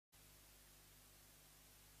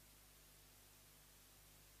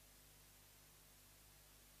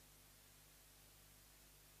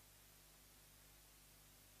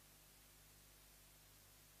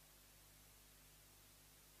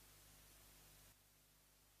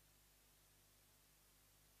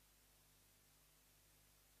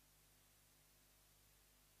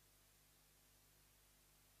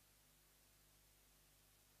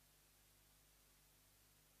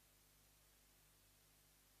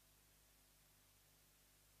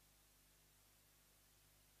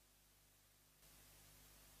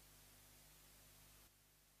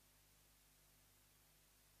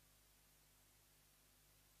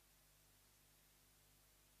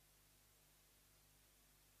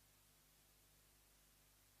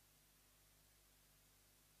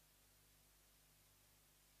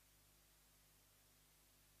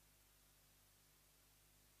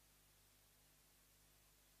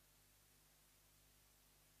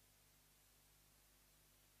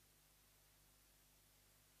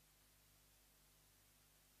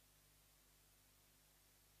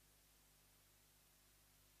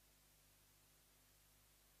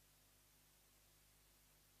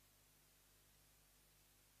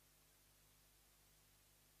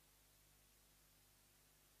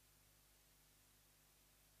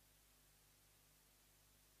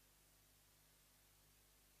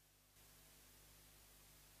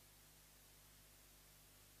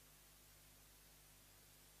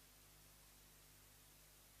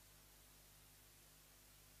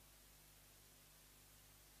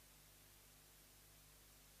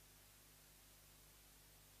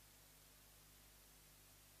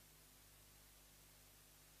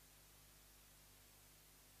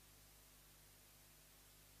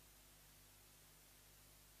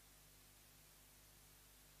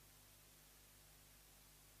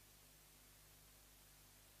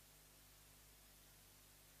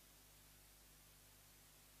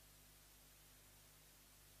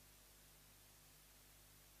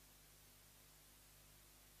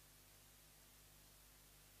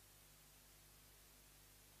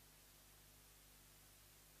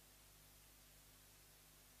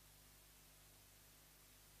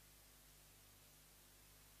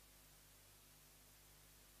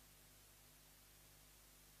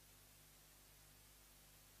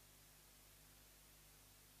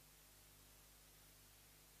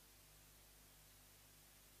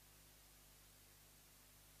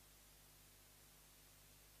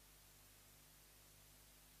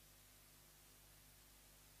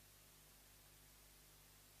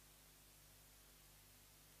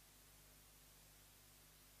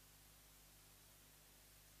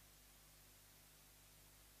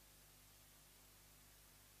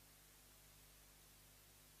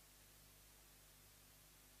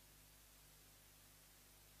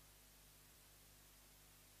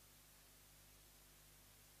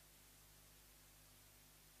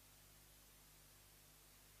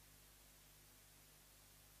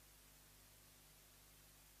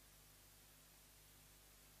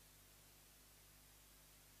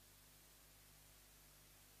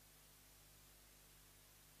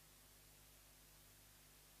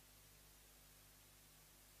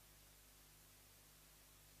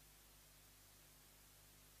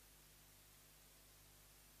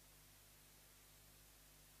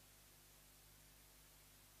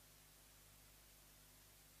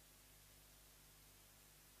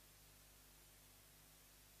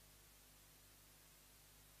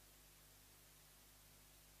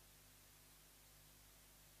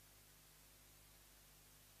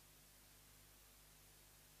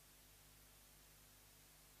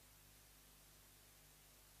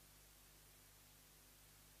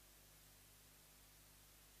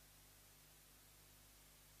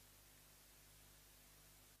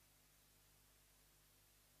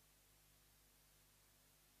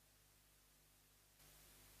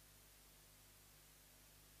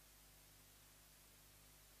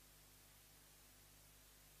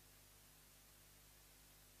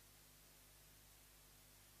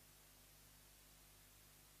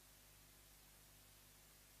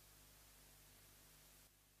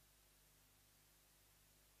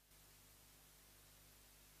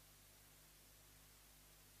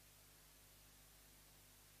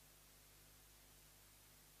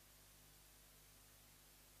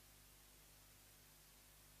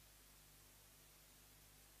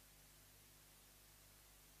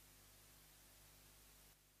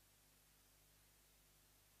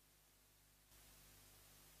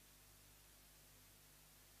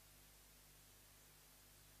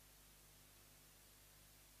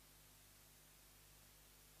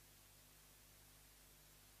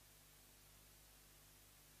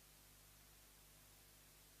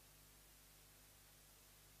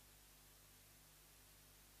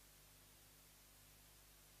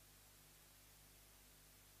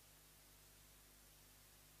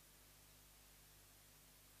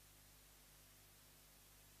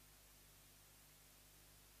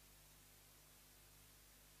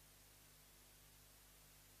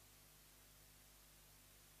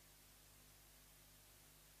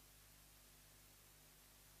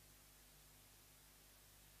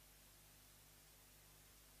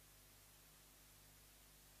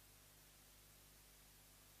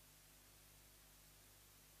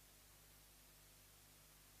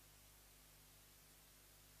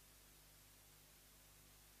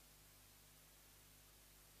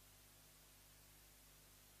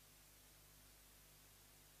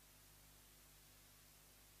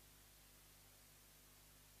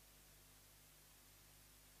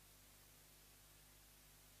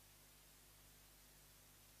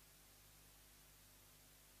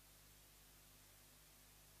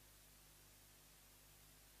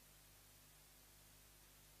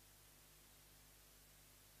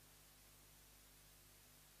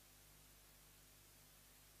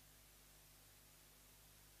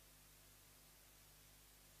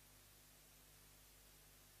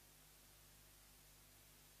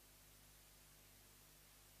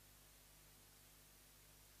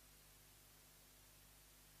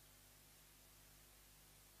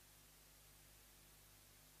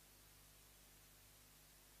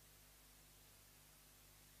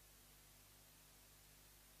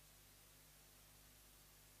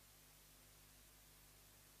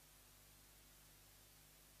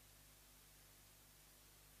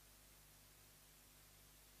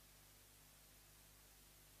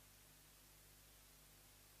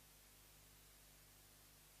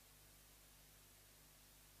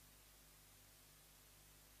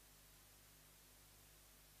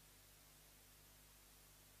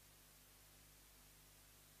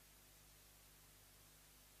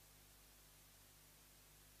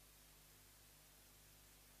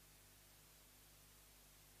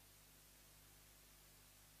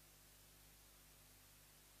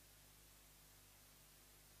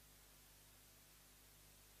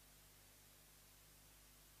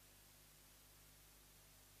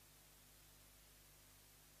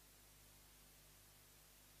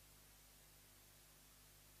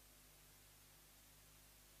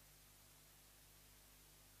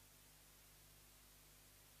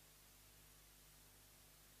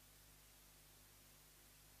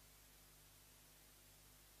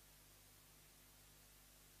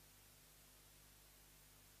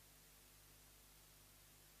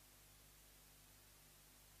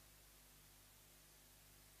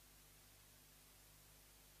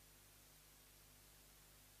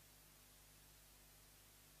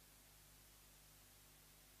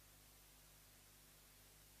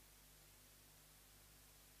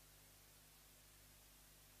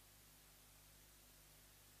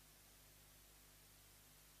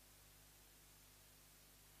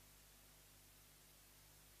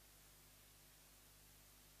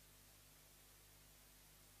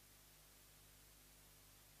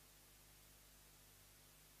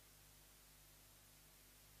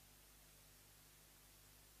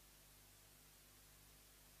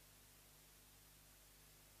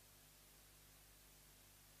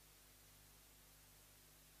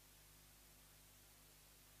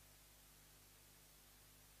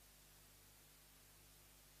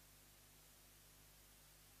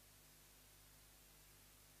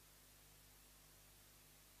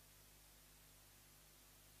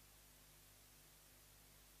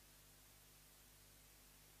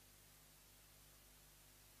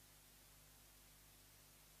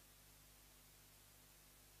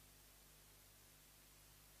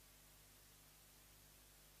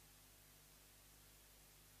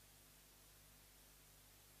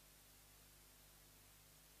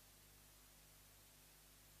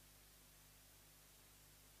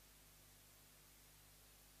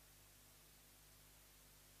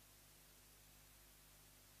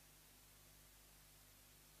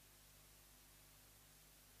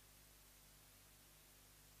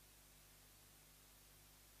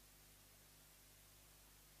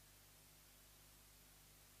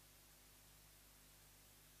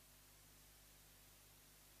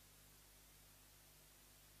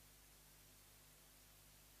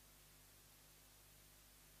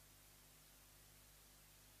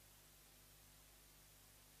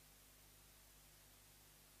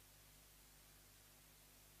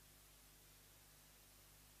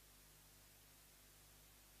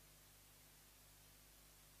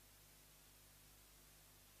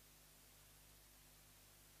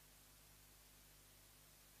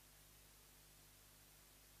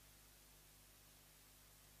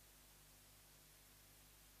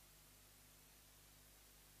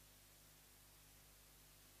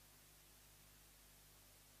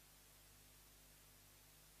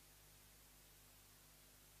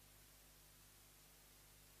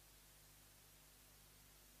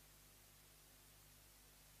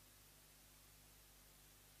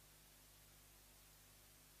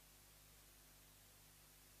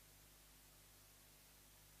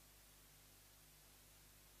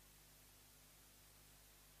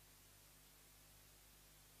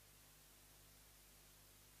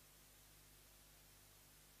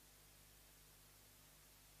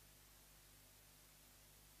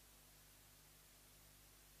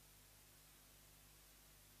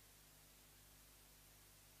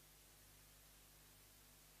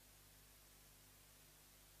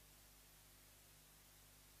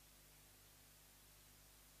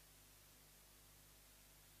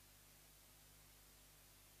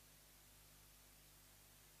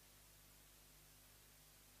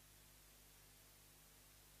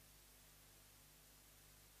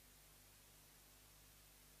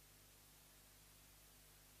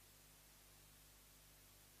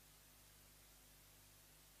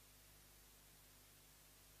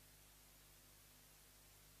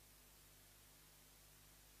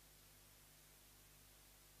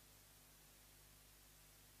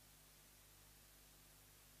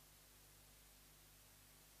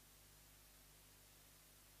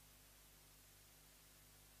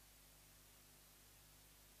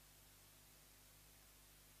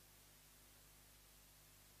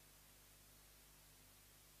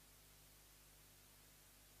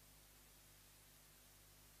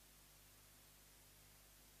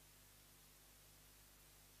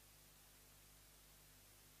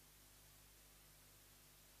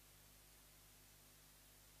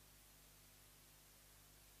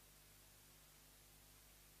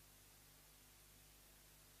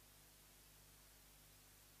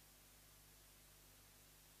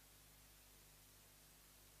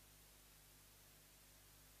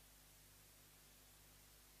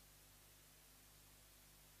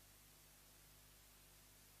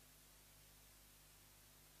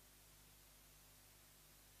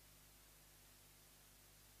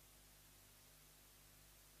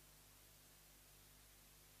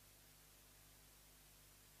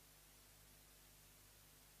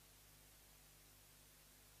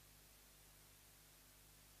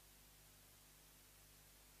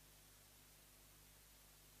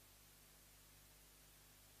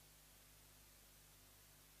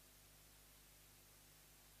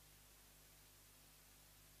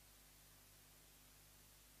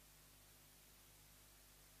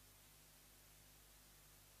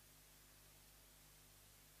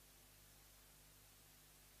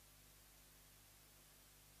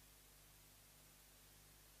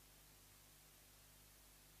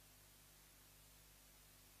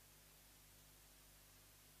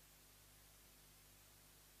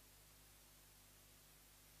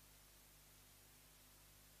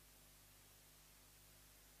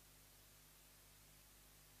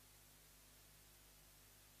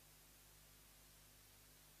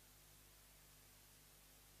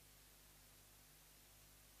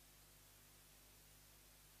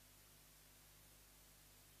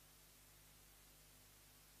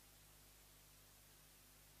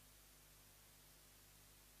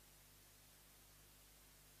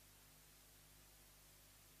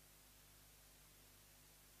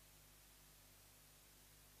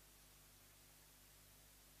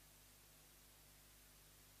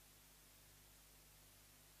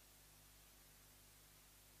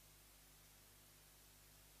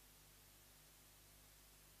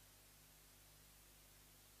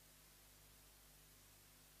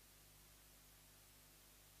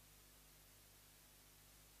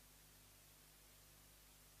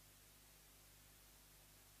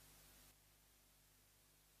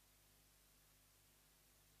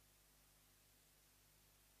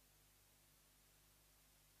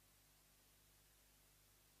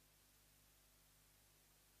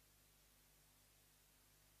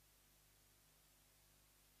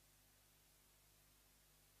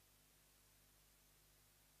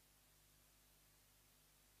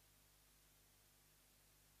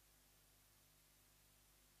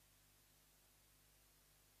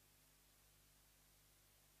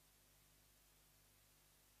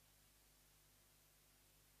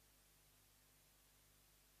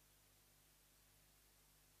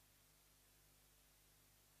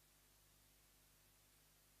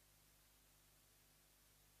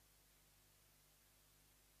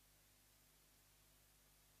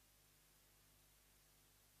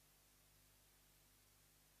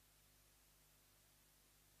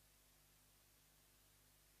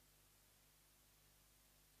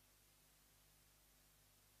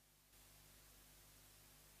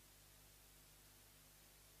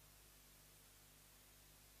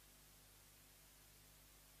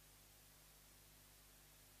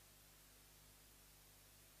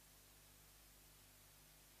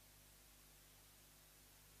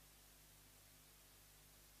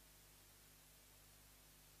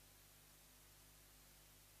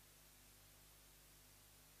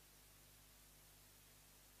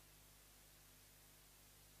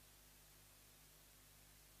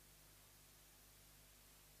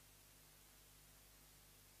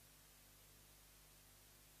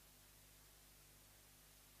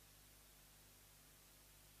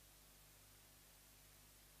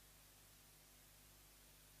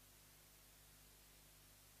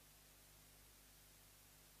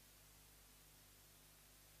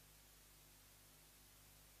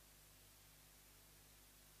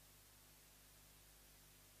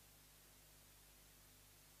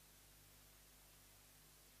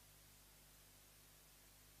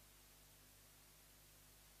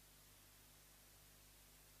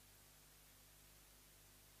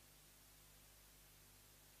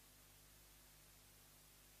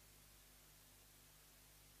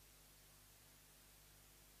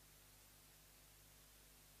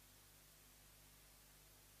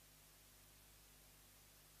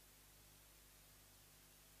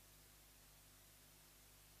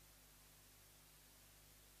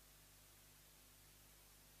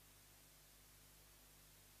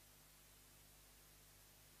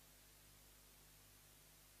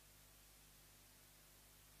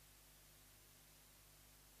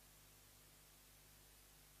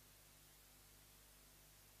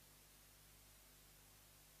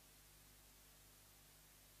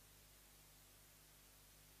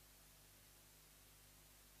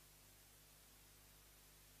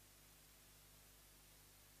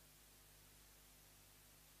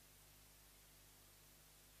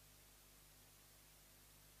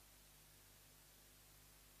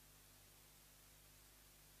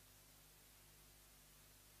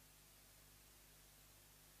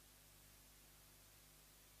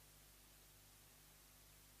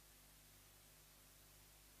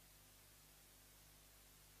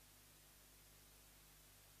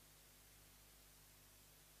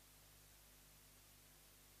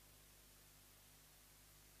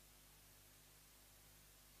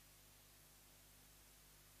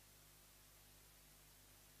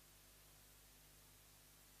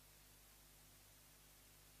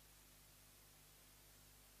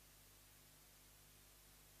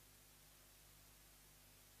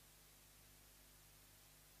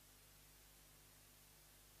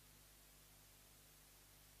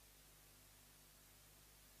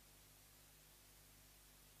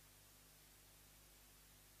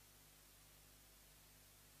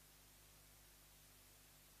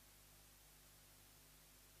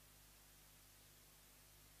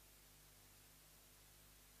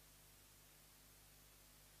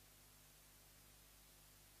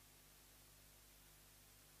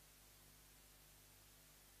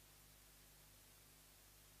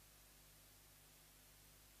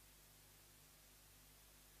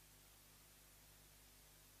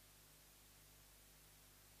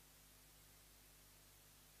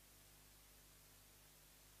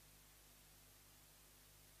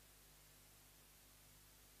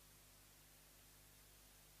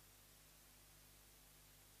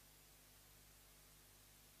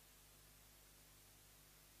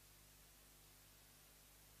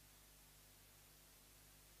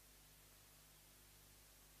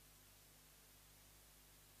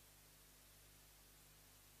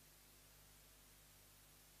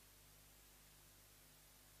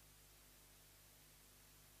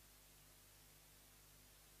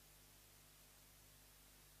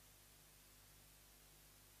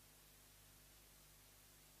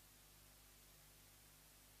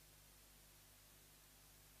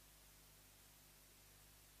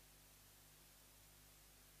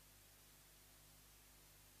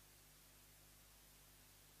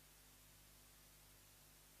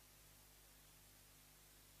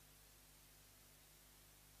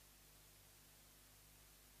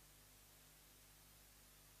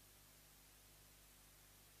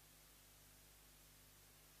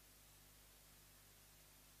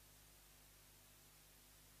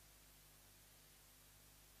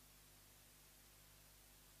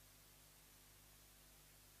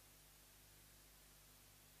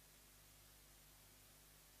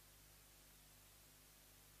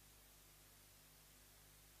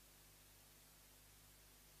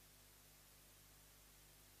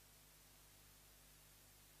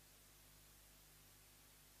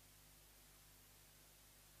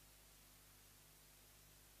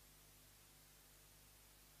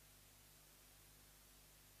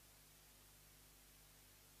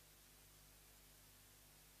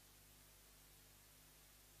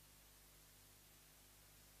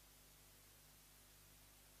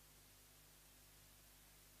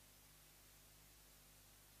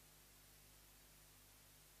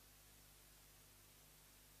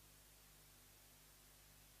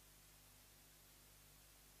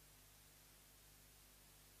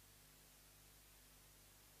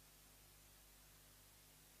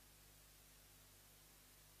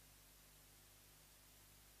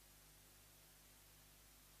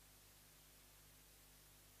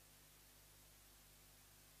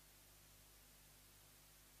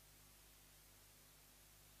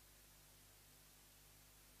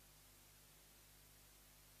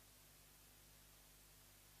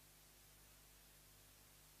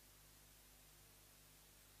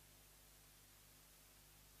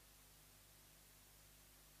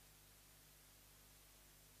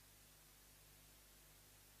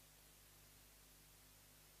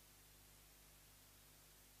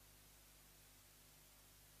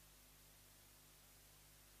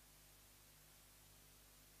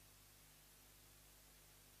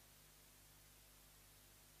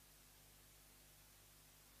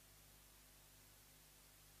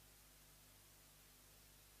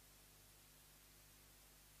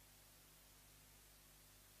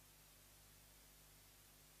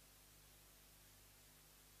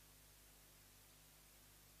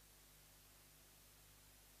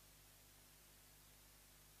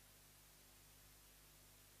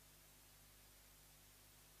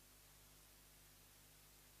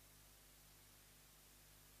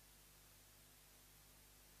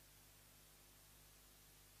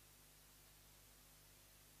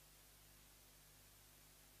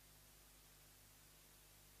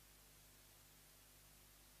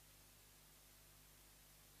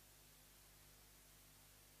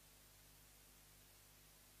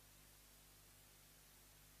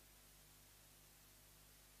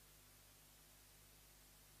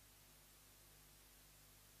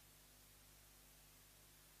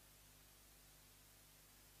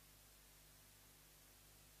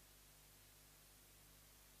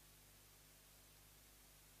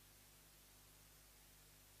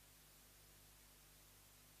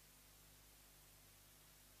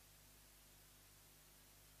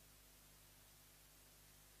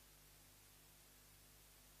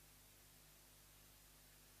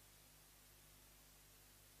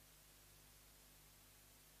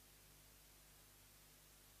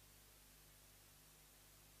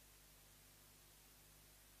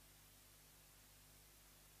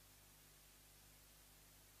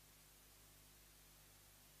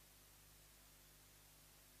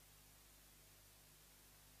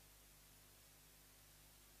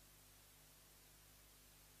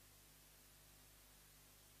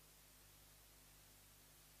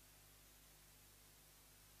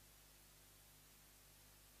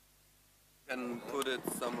can put it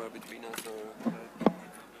somewhere between us or...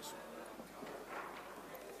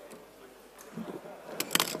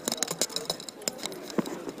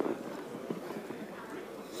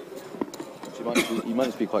 You might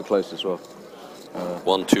just be quite close as well.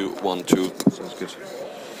 1, 2, 1, 2. Sounds good.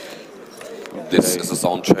 This is a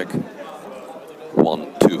sound check.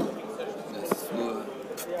 1, 2.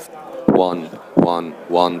 1, 1,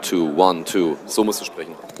 1, 2, 1, 2. So musst du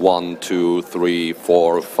sprechen. 1, 2, 3,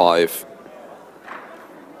 4, 5.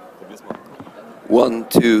 1,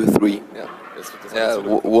 2, 3. Ja,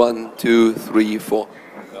 1, 2, 3, 4.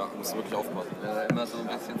 Ja, musst du wirklich aufpassen. Immer so ein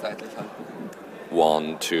bisschen seitlich halten.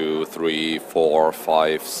 1, 2, 3, 4,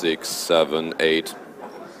 5, 6, 7, 8.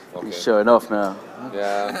 Okay. You're showing off now.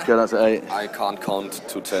 Yeah. Going up to 8. I can't count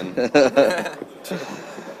to 10.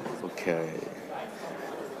 Okay.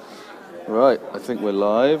 Right, I think we're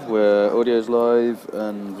live. Audio's live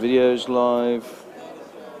and video's live.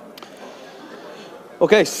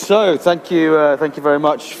 Okay, so thank you very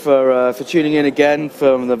much for tuning in again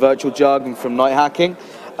from the virtual JUG and from NightHacking.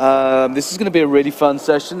 This is going to be a really fun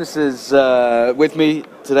session. This is with me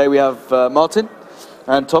today. We have Martin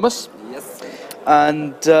and Thomas. Yes.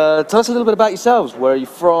 And tell us a little bit about yourselves. Where are you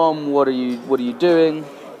from? What are you doing?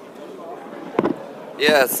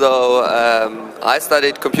 Yeah, so I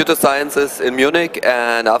studied computer sciences in Munich,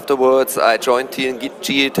 and afterwards I joined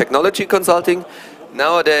TNG Technology Consulting.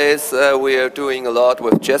 Nowadays we are doing a lot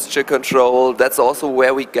with gesture control. That's also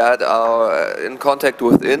where we got in contact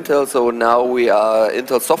with Intel. So now we are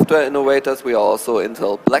Intel software innovators. We are also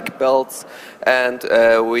Intel black belts, and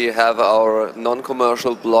we have our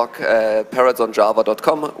non-commercial blog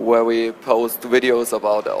parrotsonjava.com, where we post videos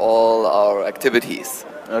about all our activities.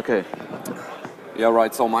 Okay. Yeah,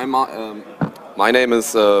 right. So my name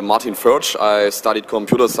is Martin Förtsch. I studied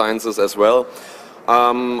computer sciences as well.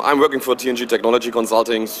 I'm working for TNG Technology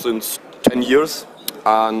Consulting since 10 years,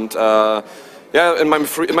 and yeah, in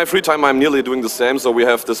my free time I'm nearly doing the same. So we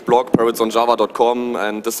have this blog parrotsonjava.com,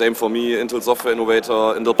 and the same for me, Intel software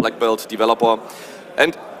innovator, Intel black belt developer.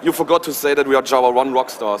 And you forgot to say that we are Java 1 rock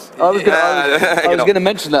stars. I was going to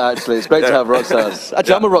mention that actually. It's great to have rock stars.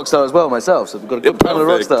 Actually, I'm a rock star as well myself, so we've got a good panel of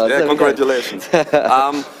rock stars. Yeah, congratulations.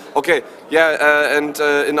 Okay, yeah, and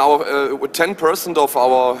in our 10% of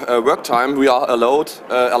our work time, we are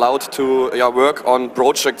allowed to work on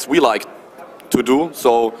projects we like to do.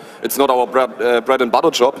 So it's not our bread and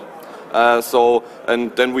butter job.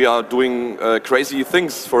 And then we are doing crazy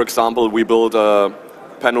things. For example, we build a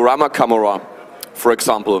panorama camera, for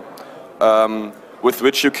example, with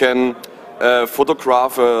which you can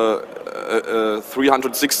photograph a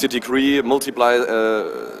 360-degree multiply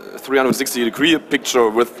 360-degree picture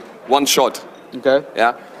with one shot. Okay.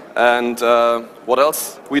 Yeah. And what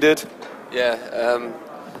else we did? Yeah.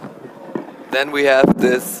 Then we have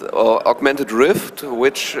this augmented rift,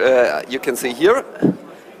 which you can see here.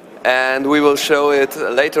 And we will show it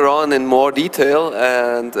later on in more detail.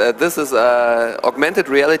 And this is an augmented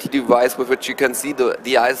reality device with which you can see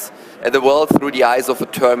the eyes and the world through the eyes of a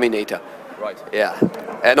Terminator. Right. Yeah.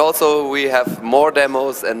 And also we have more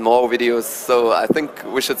demos and more videos, so I think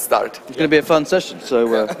we should start. It's going to be a fun session. So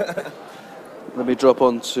let me drop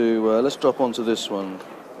onto. Let's drop onto this one.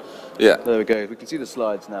 Yeah. There we go. We can see the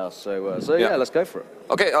slides now. So yeah, let's go for it.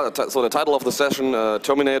 Okay. So the title of the session: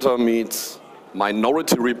 Terminator meets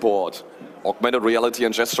Minority Report, augmented reality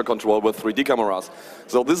and gesture control with 3D cameras.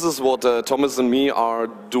 So this is what Thomas and me are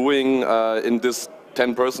doing in this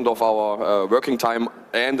 10% of our working time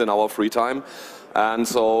and in our free time. And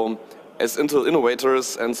so as Intel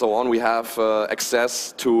innovators and so on, we have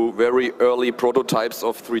access to very early prototypes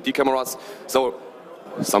of 3D cameras. So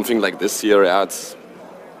something like this here, yeah, it's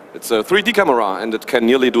a 3D camera, and it can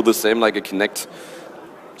nearly do the same like a Kinect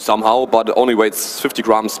somehow, but it only weighs 50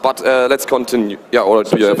 grams. But let's continue. Yeah, or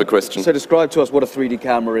do you have a question? So describe to us what a 3D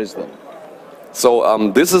camera is then.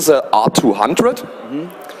 So this is a R200. Mm-hmm.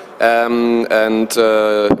 And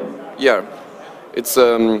yeah, it's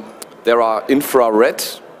there are infrared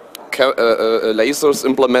lasers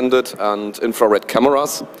implemented and infrared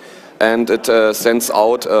cameras, and it sends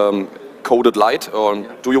out coded light. Or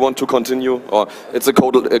do you want to continue? Or it's a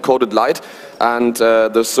coded light, and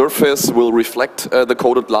the surface will reflect the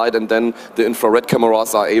coded light, and then the infrared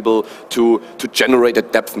cameras are able to generate a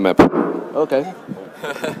depth map. Okay.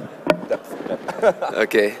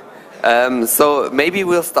 Okay. So maybe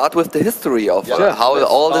we'll start with the history of how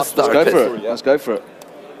all this started. Let's go for it.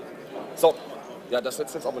 So, yeah, das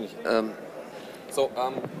setzt jetzt aber nicht. So,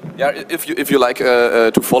 yeah, if you like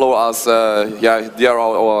to follow us, yeah, there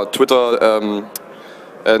are our Twitter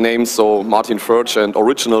names. So Martin Förtsch and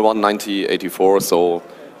original one 1984. So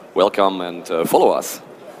welcome and follow us.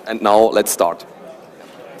 And now let's start.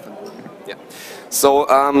 Yeah. So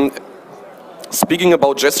speaking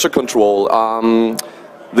about gesture control,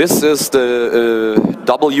 this is the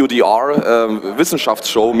WDR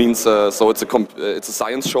Wissenschaftsshow, means so it's a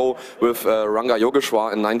science show with Ranga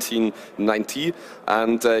Yogeshwar in 1990,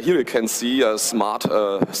 and here you can see a smart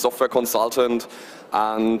software consultant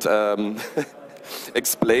and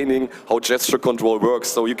explaining how gesture control works.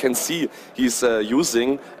 So you can see he's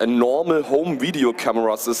using a normal home video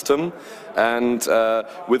camera system, and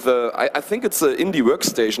with I think it's an indie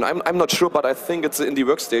workstation. I'm not sure, but I think it's an indie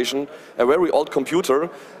workstation, a very old computer,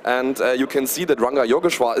 and you can see that Ranga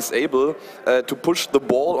Yogeshwar is able to push the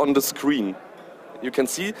ball on the screen. You can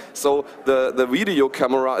see, so the video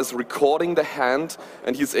camera is recording the hand,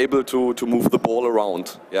 and he's able to move the ball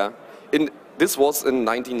around. Yeah, this was in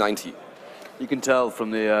 1990. You can tell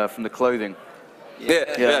from the clothing.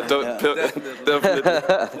 Yeah,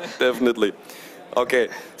 definitely. Okay,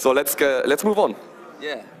 so let's move on.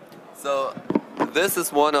 Yeah. So this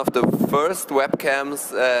is one of the first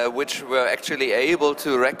webcams which were actually able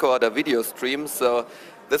to record a video stream. So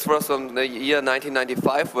this was from the year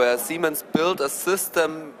 1995, where Siemens built a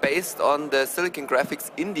system based on the Silicon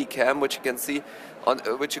Graphics IndyCam, which you can see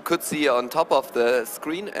which you could see on top of the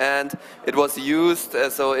screen, and it was used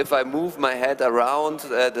so if I move my head around,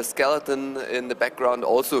 the skeleton in the background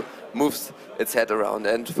also moves its head around.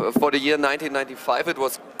 And for the year 1995 it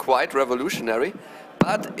was quite revolutionary,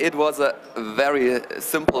 but it was a very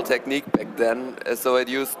simple technique back then. So it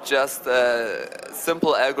used just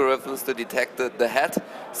simple algorithms to detect the head,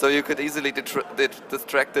 so you could easily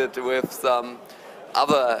distract it with some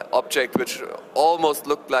other object which almost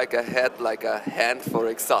looked like a head, like a hand, for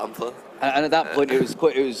example. And at that point,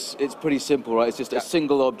 it's pretty simple, right? It's just a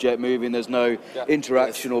single object moving. There's no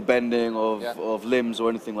interaction or bending of limbs or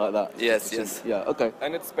anything like that. Yes, yes. Yeah, okay.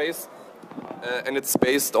 And it's based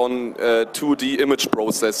on 2D image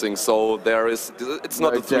processing. So it's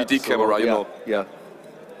not a 3D camera, you know. Yeah.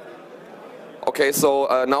 Okay, so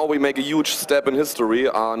now we make a huge step in history.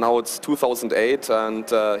 Now it's 2008, and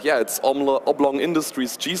yeah, it's Oblong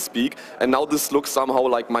Industries G-Speak, and now this looks somehow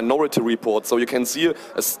like Minority Report. So you can see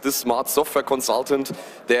this smart software consultant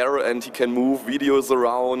there, and he can move videos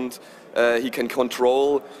around. He can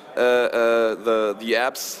control the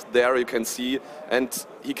apps there, you can see, and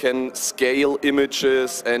he can scale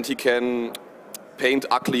images, and he can paint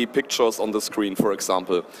ugly pictures on the screen, for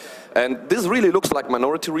example. And this really looks like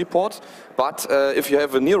Minority Report, but if you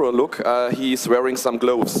have a nearer look, he's wearing some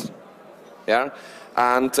gloves. Yeah,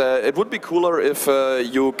 and it would be cooler if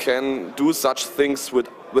you can do such things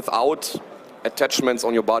without attachments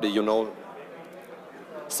on your body, you know.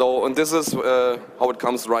 So, and this is how it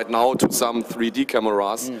comes right now to some 3D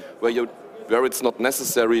cameras, where it's not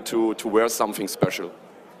necessary to wear something special.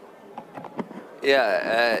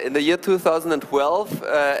 Yeah, in the year 2012,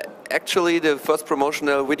 actually the first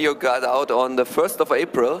promotional video got out on the 1st of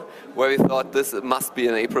April, where we thought this must be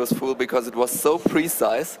an April's Fool because it was so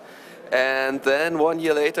precise. And then 1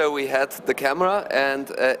 year later we had the camera, and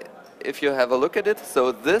if you have a look at it,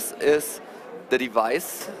 so this is the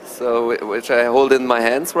device, so which I hold in my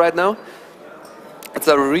hands right now. It's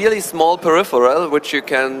a really small peripheral which you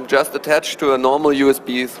can just attach to a normal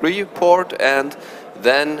USB 3 port, and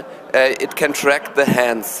then it can track the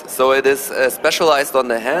hands. So it is specialized on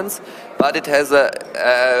the hands, but it has a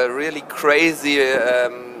really crazy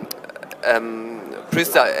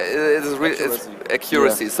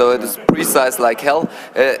accuracy. So it is precise like hell.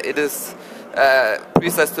 It is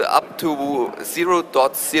precise to up to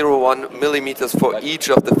 0.01 millimeters for each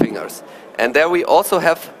of the fingers. And there we also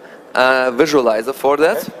have a visualizer for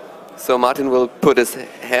that. So Martin will put his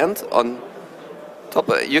hand on top.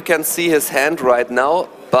 You can see his hand right now,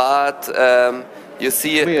 but you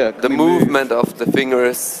see the movement of the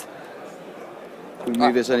fingers. Can we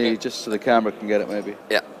move this any, just so the camera can get it maybe?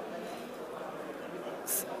 Yeah.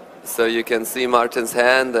 So you can see Martin's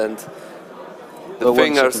hand, and the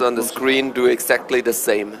fingers on the screen do exactly the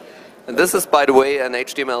same. And this is, by the way, an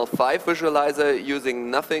HTML5 visualizer using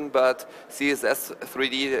nothing but CSS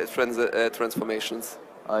 3D transformations.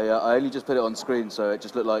 I only just put it on screen, so it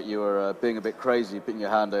just looked like you were being a bit crazy, putting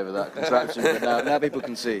your hand over that contraption. But now people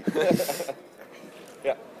can see.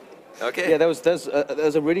 Yeah. Okay. Yeah, there was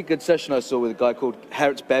a really good session I saw with a guy called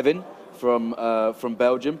Hertz Bevin from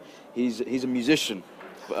Belgium. He's a musician.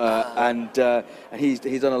 And he's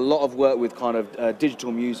done a lot of work with kind of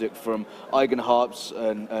digital music, from eigenharps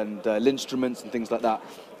and instruments and things like that.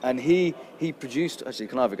 And he produced, actually,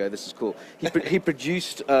 can I have a go? This is cool. He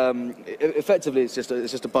produced, effectively, it's just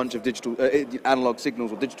a bunch of digital analog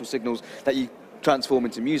signals or digital signals that you transform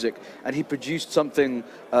into music, and he produced something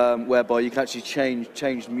whereby you can actually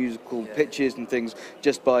change musical pitches and things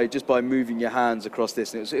just by moving your hands across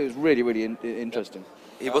this. And it was really interesting.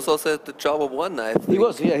 He was also at the Java 1, I think. He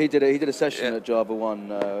was, yeah. He did a session at Java 1,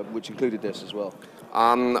 which included this as well.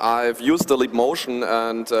 I've used the Leap Motion,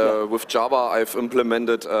 and with Java I've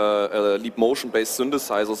implemented a Leap Motion-based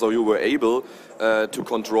synthesizer, so you were able to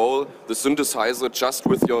control the synthesizer just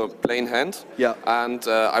with your plain hand. Yeah. And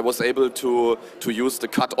I was able to use the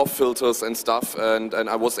cut-off filters and stuff, and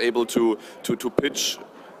I was able to pitch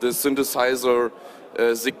the synthesizer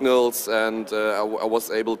signals, and I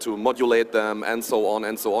was able to modulate them, and so on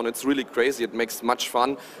and so on. It's really crazy. It makes much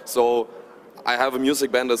fun. So I have a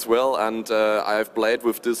music band as well, and I've played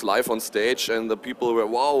with this live on stage, and the people were,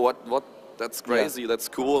 wow, what? That's crazy. That's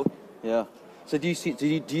cool. Yeah. So do you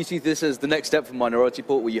see this as the next step for Minority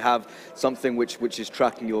Report, where you have something which is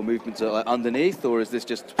tracking your movements underneath, or is this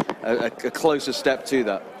just a closer step to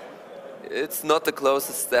that? It's not the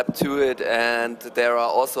closest step to it, and there are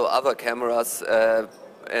also other cameras,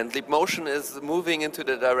 and Leap Motion is moving into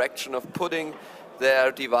the direction of putting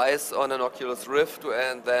their device on an Oculus Rift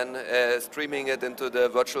and then streaming it into the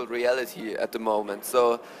virtual reality at the moment.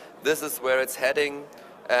 So this is where it's heading,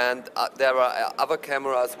 and there are other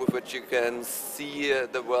cameras with which you can see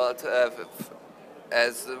the world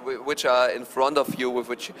which are in front of you, with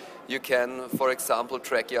which you can, for example,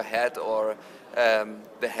 track your head or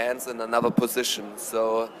the hands in another position.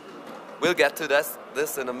 So we'll get to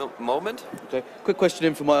this in a moment. Okay. Quick question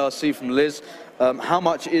in from IRC from Liz. How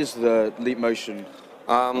much is the Leap Motion?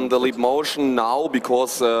 The Leap Motion now,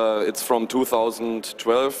 because it's from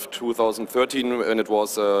 2012, 2013, when it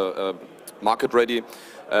was market ready,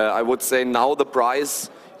 I would say now the price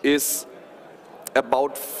is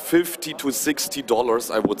about $50 to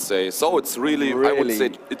 $60, I would say. So it's really I would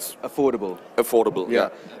say it's affordable. Affordable, yeah.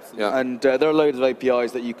 Yeah. And there are loads of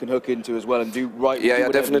APIs that you can hook into as well and do right. Yeah,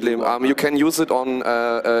 definitely. You can use it on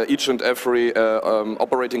each and every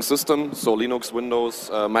operating system, so Linux,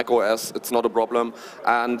 Windows, Mac OS. It's not a problem.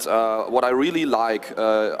 And what I really like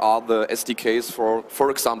are the SDKs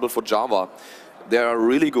for example, for Java. They are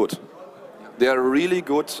really good. They are really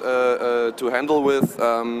good to handle with.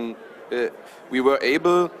 We were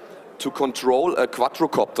able to control a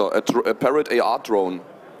quadrocopter, a Parrot AR drone,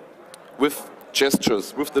 with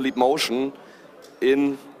gestures, with the Leap Motion,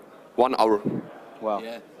 in 1 hour. Wow.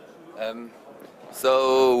 Yeah.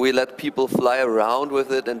 So we let people fly around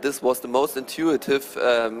with it, and this was the most intuitive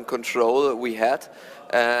control we had.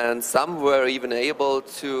 And some were even able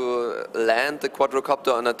to land the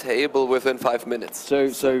quadrocopter on a table within 5 minutes.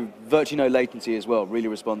 So virtually no latency as well, really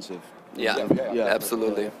responsive. Yeah,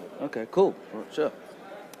 absolutely. Okay, cool. Sure.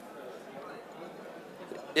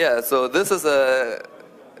 Yeah, so this is a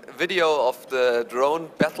video of the drone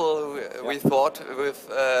battle we fought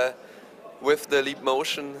with the Leap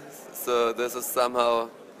Motion. So this is somehow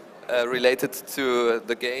related to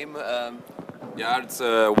the game. Yeah, it's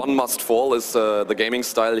One Must Fall is the gaming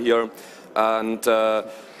style here, and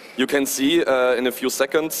you can see in a few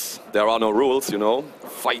seconds, there are no rules, you know,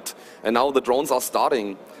 fight. And now the drones are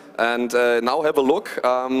starting. And now have a look.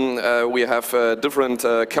 We have different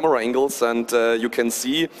camera angles, and you can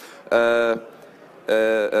see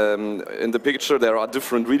in the picture there are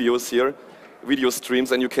different videos here, video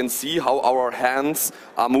streams, and you can see how our hands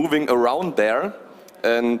are moving around there.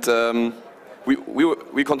 And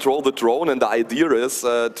we control the drone, and the idea is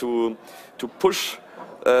to push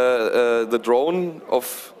the drone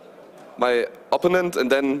of my opponent,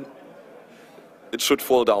 and then it should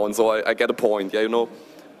fall down. So I get a point, yeah, you know.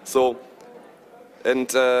 So,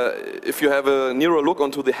 and if you have a nearer look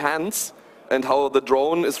onto the hands and how the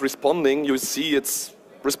drone is responding, you see it's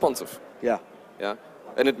responsive. Yeah. Yeah,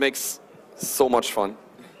 and it makes so much fun.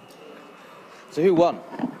 So who won?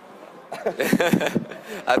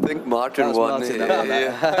 I think Martin won. Martin,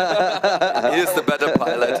 He is the better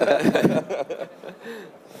pilot.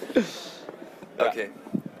 Okay.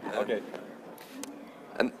 Okay.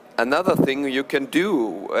 Another thing you can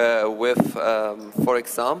do with, for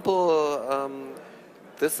example,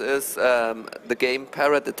 this is the game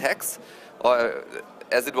Parrot Attacks, or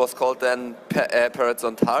as it was called then, Parrots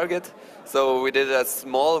on Target. So we did a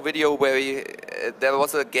small video where there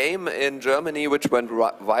was a game in Germany which went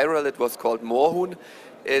viral. It was called Moorhuhn.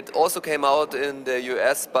 It also came out in the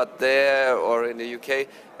US, but there, or in the UK,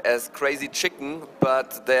 as Crazy Chicken,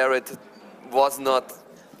 but there it was not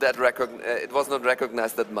it was not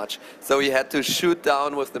recognized that much. So you had to shoot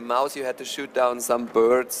down with the mouse, you had to shoot down some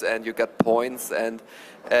birds, and you got points. And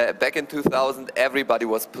back in 2000, everybody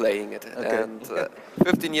was playing it. Okay. And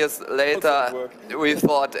 15 years later, we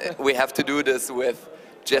thought we have to do this with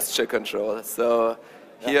gesture control. So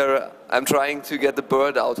here I'm trying to get the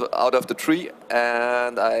bird out of the tree,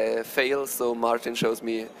 and I fail, so Martin shows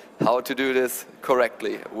me how to do this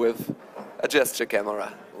correctly with a gesture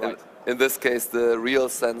camera. Right. In this case, the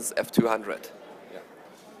RealSense F200.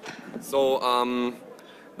 So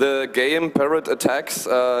the game Parrot Attacks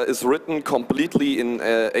is written completely in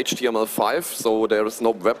HTML5, so there is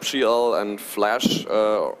no WebGL and Flash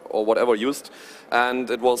or whatever used, and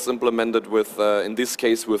it was implemented with, in this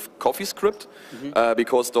case, with CoffeeScript,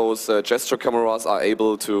 because those gesture cameras are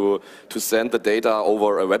able to send the data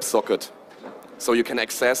over a WebSocket, so you can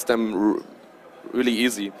access them really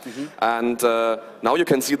easy. And now you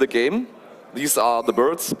can see the game. These are the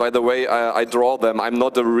birds. By the way, I draw them. I'm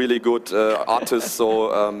not a really good artist,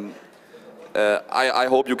 so I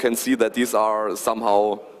hope you can see that these are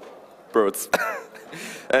somehow birds.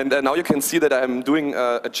 And now you can see that I'm doing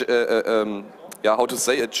how to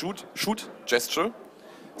say, a shoot gesture.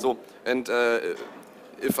 So, and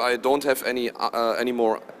if I don't have any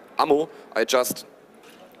more ammo, I just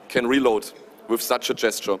can reload with such a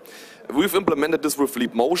gesture. We've implemented this with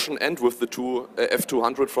Leap Motion and with the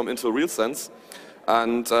F200 from Intel RealSense.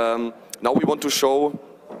 And now we want to show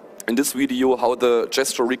in this video how the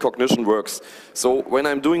gesture recognition works. So when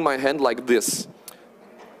I'm doing my hand like this,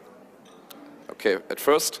 okay, at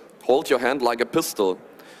first hold your hand like a pistol.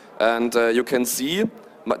 And you can see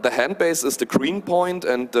the hand base is the green point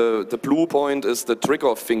and the blue point is the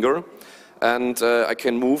trigger finger. And I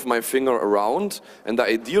can move my finger around, and the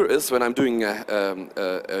idea is when I'm doing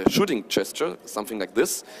a shooting gesture, something like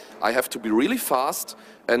this, I have to be really fast,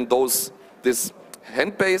 and this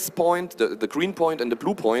hand base point, the green point and the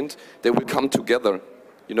blue point, they will come together,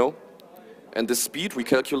 you know? And the speed, we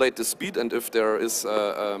calculate the speed, and if there is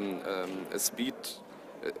a speed,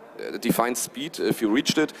 a defined speed, if you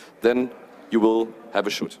reached it, then you will have a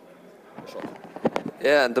shoot.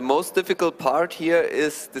 Yeah, and the most difficult part here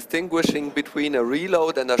is distinguishing between a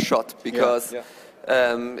reload and a shot, because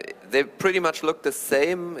they pretty much look the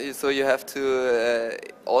same, so you have to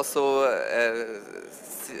also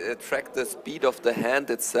track the speed of the hand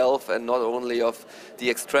itself and not only of the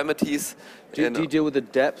extremities. Do you deal with the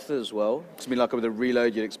depth as well? I mean, like with a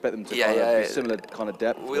reload, you'd expect them to be similar kind of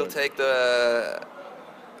depth. We'll take the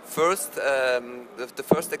first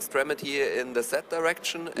extremity in the Z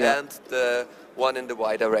direction and the one in the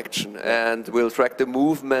Y direction, and we'll track the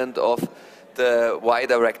movement of the Y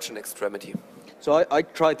direction extremity. So I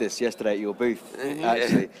tried this yesterday at your booth,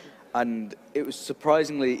 actually, and it was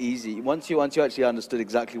surprisingly easy. Once you actually understood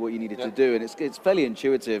exactly what you needed to do, and it's fairly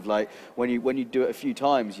intuitive. Like when you do it a few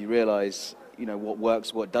times, you realize what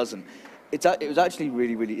works, what doesn't. It was actually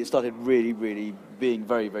really. It started really being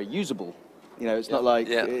very usable. It's not like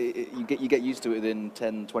you get used to it within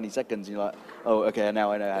 10, 20 seconds. And you're like, oh, okay,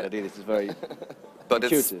 now I know how to do this. It's very but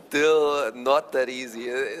intuitive. It's still not that easy.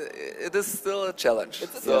 It is still a challenge.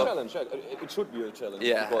 It's a challenge. It should be a challenge.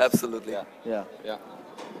 Yeah, absolutely. Yeah.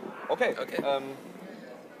 Okay.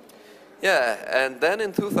 Yeah, and then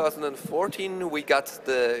in 2014 we got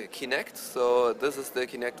the Kinect. So this is the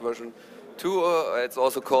Kinect version 2. It's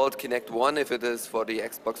also called Kinect 1 if it is for the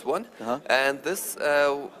Xbox One. And this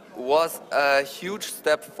was a huge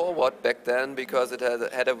step forward back then, because it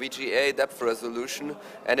had a VGA depth resolution,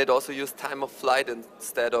 and it also used time of flight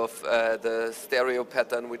instead of the stereo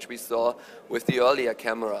pattern which we saw with the earlier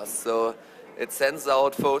cameras. So it sends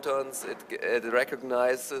out photons, it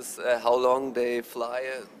recognizes how long they fly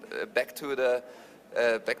back to the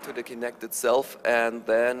Kinect itself, and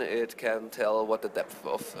then it can tell what the depth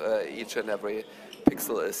of each and every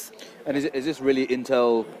pixel is. And is this really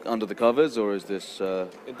Intel under the covers, or is this?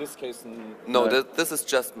 In this case, no. This is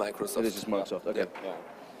just Microsoft. This is Microsoft. Okay.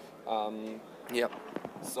 Yeah.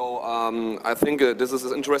 So I think this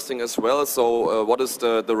is interesting as well. So what is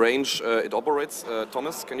the range it operates?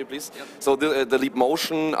 Thomas, can you please? Yep. So the Leap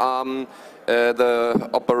Motion, the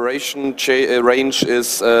operation range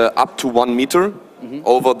is up to 1 meter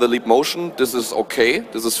over the Leap Motion. This is okay.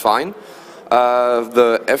 This is fine.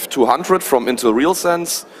 The F200 from Intel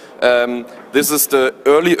RealSense. This is the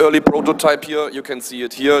early prototype here. You can see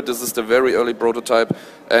it here. This is the very early prototype,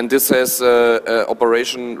 and this has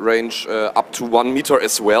operation range up to 1 meter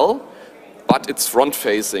as well, but it's front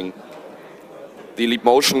facing. The Leap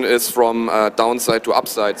Motion is from downside to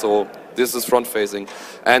upside, so this is front facing.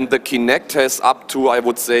 And the Kinect has up to, I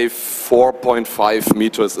would say, 4.5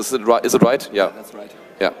 meters. Is it right? Is it right? Yeah. That's right.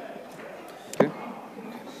 Yeah.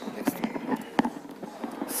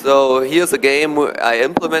 So here's a game I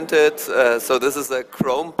implemented. So this is a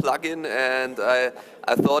Chrome plugin, and I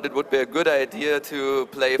thought it would be a good idea to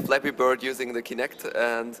play Flappy Bird using the Kinect.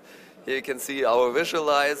 And Here you can see our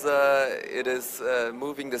visualizer. It is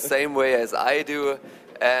moving the same way as I do,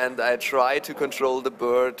 and I try to control the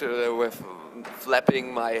bird with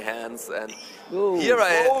flapping my hands. And Ooh. here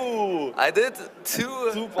I did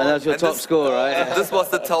 2. And that's your top score, right? This was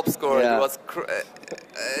the top score. Yeah.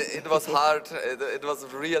 It was hard. It was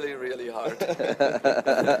really, really hard.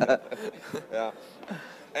 Yeah.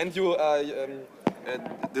 And you,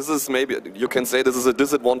 this is maybe, you can say this is a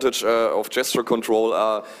disadvantage of gesture control.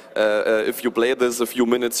 If you play this a few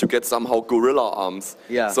minutes, you get somehow gorilla arms.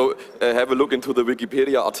 Yeah. So have a look into the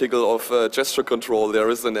Wikipedia article of gesture control. There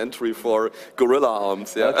is an entry for gorilla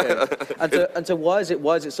arms. Yeah. Okay. And so why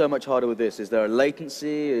is it so much harder with this? Is there a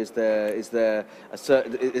latency? Is there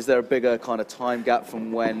a bigger kind of time gap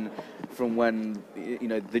from when you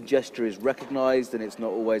know the gesture is recognized and it's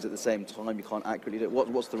not always at the same time? You can't accurately do it.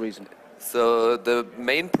 What's the reason? So the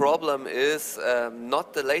main problem is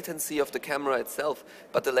not the latency of the camera itself,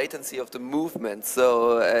 but the latency of the movement.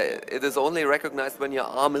 So it is only recognized when your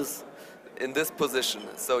arm is in this position.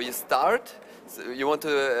 So you start, so you want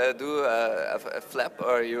to do a flap,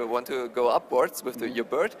 or you want to go upwards with your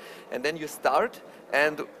bird, and then you start,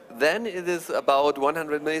 and then it is about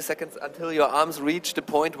 100 milliseconds until your arms reach the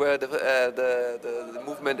point where the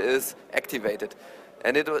movement is activated.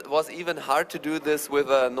 And it was even hard to do this with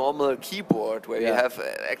a normal keyboard, where you have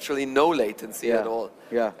actually no latency at all.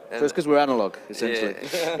 Yeah, and so it's because we're analog, essentially.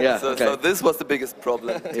 Yeah. So this was the biggest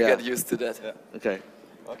problem, to get used to that. Yeah. Okay.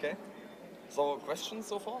 Okay. So questions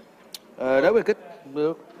so far? No, we're good.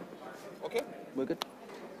 Okay. We're good.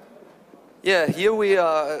 Yeah, here we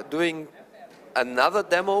are doing another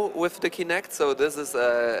demo with the Kinect. So this is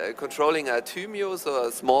controlling a Tumio, so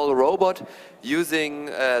a small robot, using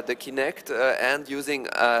the Kinect and using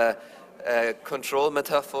a control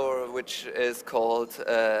metaphor which is called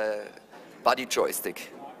body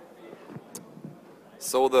joystick.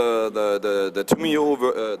 So the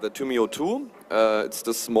Tumio 2, it's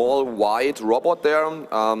the small white robot there.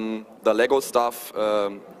 The Lego stuff,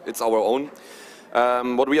 it's our own.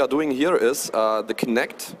 What we are doing here is the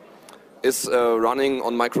Kinect is running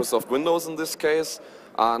on Microsoft Windows in this case,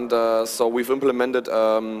 and so we've implemented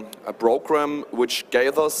a program which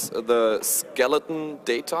gathers the skeleton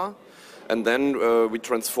data, and then we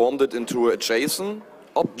transformed it into a JSON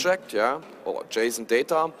object, or JSON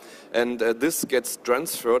data, and this gets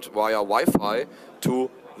transferred via Wi-Fi to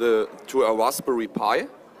a Raspberry Pi,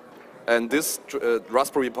 and this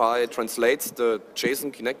Raspberry Pi translates the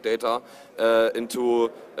JSON Kinect data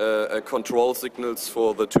into control signals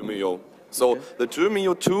for the Tumio. So the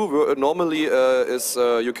Tumio 2 normally is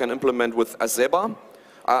you can implement with Azeba.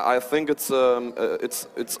 I think it's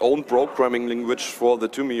its own programming language for the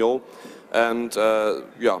Tumio, and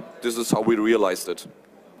yeah, this is how we realized it.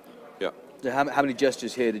 Yeah. How many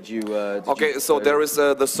gestures here did you? So there is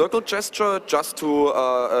the circle gesture just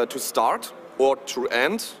to start or to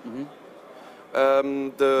end.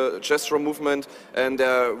 The gesture movement, and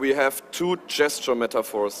we have 2 gesture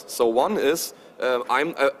metaphors. So one is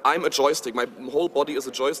I'm a joystick. My whole body is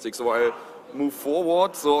a joystick. So I move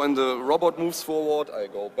forward. So and the robot moves forward. I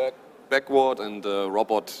go backward, and the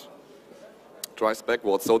robot drives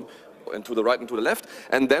backward. So and to the right and to the left.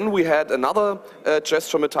 And then we had another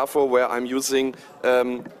gesture metaphor where I'm using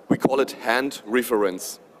we call it hand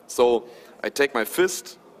reference. So I take my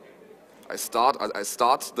fist. I start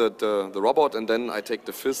the robot, and then I take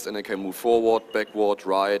the fist and I can move forward, backward,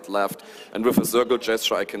 right, left, and with a circle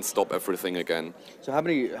gesture I can stop everything again. So how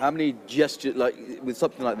many gestures, like with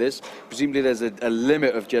something like this, presumably there's a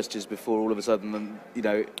limit of gestures before all of a sudden, you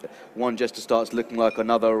know, one gesture starts looking like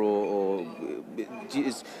another, or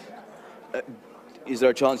is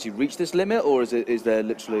there a chance you reach this limit, or is there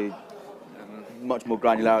literally much more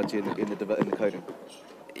granularity in the coding?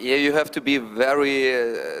 Yeah, you have to be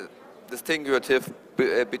very distinguitive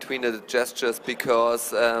between the gestures,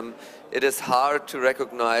 because it is hard to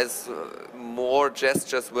recognize more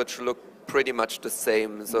gestures which look pretty much the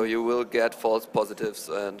same. So you will get false positives,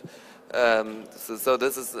 and so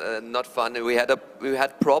this is not fun. We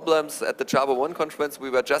had problems at the Java 1 conference. We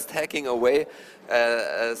were just hacking away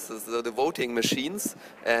so the voting machines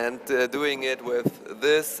and doing it with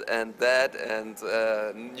this and that and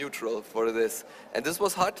neutral for this. And this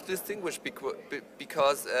was hard to distinguish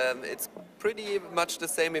because it's pretty much the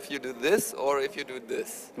same if you do this or if you do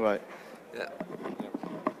this. Right. Yeah.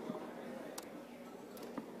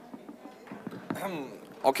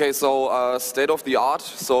 Okay, so state of the art.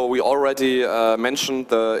 So we already mentioned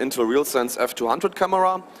the RealSense F200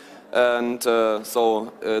 camera. And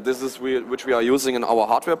this is which we are using in our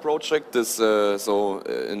hardware project, this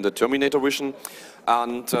in the Terminator vision.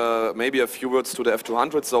 And maybe a few words to the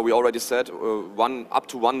F200. So we already said up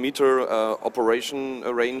to 1 meter operation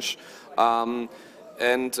range. And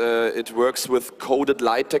it works with coded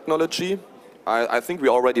light technology. I think we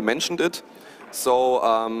already mentioned it. So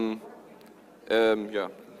yeah,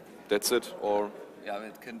 that's it. Or yeah,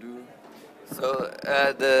 it can do. So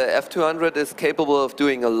the F200 is capable of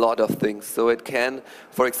doing a lot of things. So it can,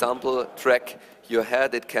 for example, track your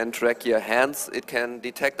head, it can track your hands, it can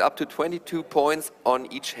detect up to 22 points on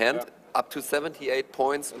each hand, up to 78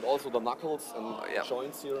 points. And also the knuckles and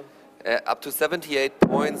joints here. Up to 78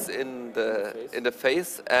 points in the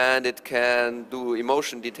face, and it can do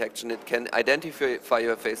emotion detection. It can identify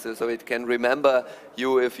your faces, so it can remember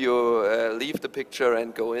you if you leave the picture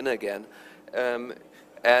and go in again.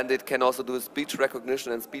 And it can also do speech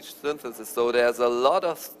recognition and speech synthesis. So there's a lot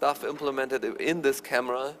of stuff implemented in this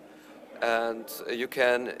camera, and you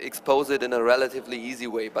can expose it in a relatively easy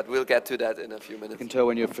way, but we'll get to that in a few minutes. You can tell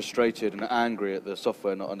when you're frustrated and angry at the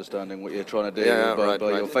software not understanding what you're trying to do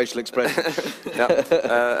by your facial expression.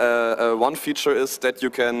 One feature is that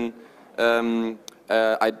you can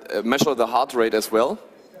measure the heart rate as well.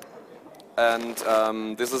 And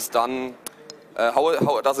this is done.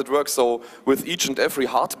 How does it work? So with each and every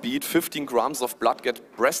heartbeat, 15 grams of blood get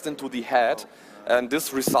pressed into the head, and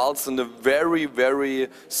this results in a very, very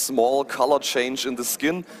small color change in the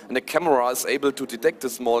skin, and the camera is able to detect the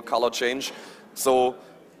small color change. So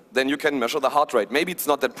then you can measure the heart rate. Maybe it's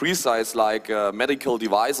not that precise like a medical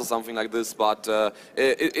device or something like this, but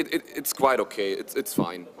it's quite okay. It's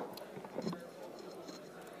fine.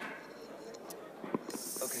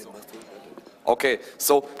 Okay,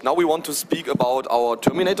 so now we want to speak about our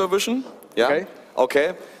Terminator vision. Yeah. Okay.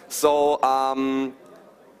 Okay. So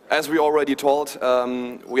as we already told,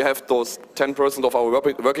 we have those 10% of our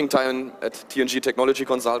working time at TNG Technology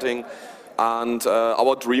Consulting, and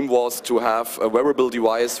our dream was to have a wearable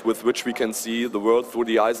device with which we can see the world through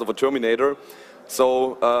the eyes of a Terminator.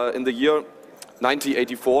 So in the year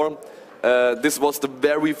 1984, this was the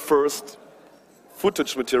very first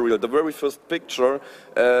footage material, the very first picture,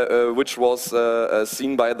 which was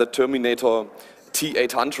seen by the Terminator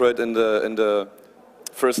T-800 in the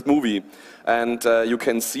first movie. And you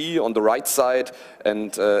can see on the right side,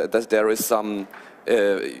 and that there is some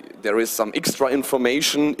extra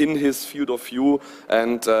information in his field of view,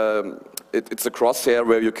 and it's a crosshair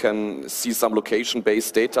where you can see some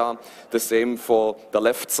location-based data. The same for the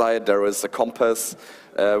left side, there is a compass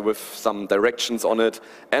with some directions on it.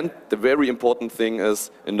 And the very important thing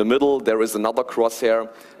is, in the middle there is another crosshair,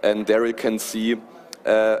 and there you can see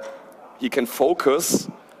he can focus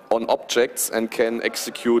on objects and can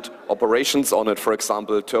execute operations on it, for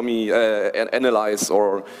example, analyze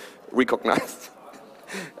or recognize.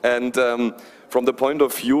 And from the point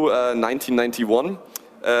of view 1991,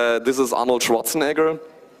 this is Arnold Schwarzenegger.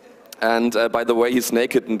 And by the way, he's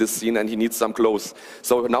naked in this scene and he needs some clothes.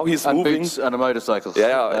 So now he's moving. Boots and a motorcycle.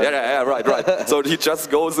 Yeah, right. So he just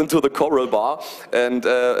goes into the coral bar, and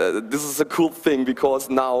this is a cool thing because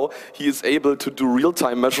now he is able to do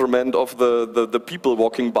real-time measurement of the people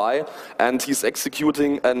walking by, and he's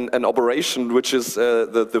executing an operation which is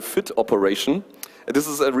the fit operation. This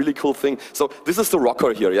is a really cool thing. So this is the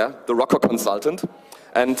rocker here, yeah, the rocker consultant,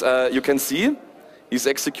 and you can see he's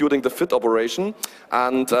executing the fit operation,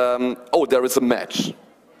 and oh, there is a match.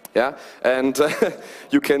 Yeah, and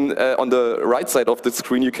you can on the right side of the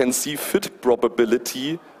screen you can see fit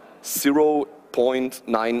probability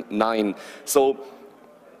 0.99. So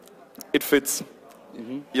it fits.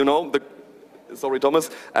 You know, sorry, Thomas.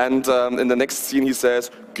 And in the next scene he says,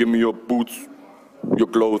 "Give me your boots, your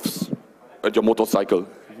clothes, and your motorcycle,"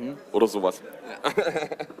 oder sowas.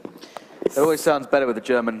 It always sounds better with a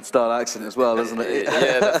German-style accent as well, doesn't it?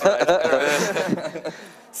 Yeah, that's right.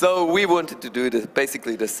 So we wanted to do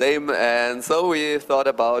basically the same, and so we thought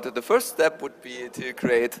about the first step would be to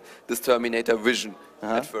create this Terminator vision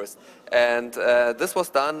at first. And this was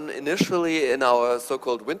done initially in our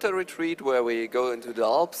so-called winter retreat, where we go into the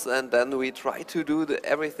Alps, and then we try to do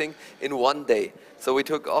everything in one day. So we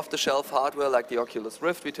took off-the-shelf hardware like the Oculus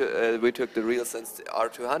Rift, we took the RealSense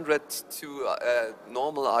R200, two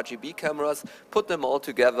normal RGB cameras, put them all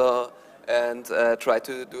together, and try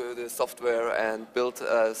to do the software and build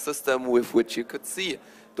a system with which you could see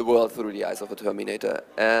the world through the eyes of a Terminator.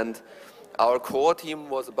 And our core team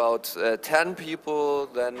was about 10 people.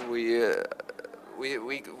 Then we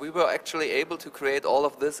were actually able to create all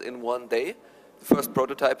of this in one day, the first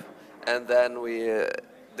prototype, and then we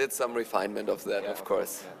did some refinement of that, of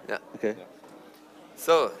course. Yeah. Okay.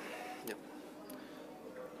 So.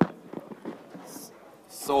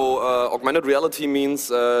 So augmented reality means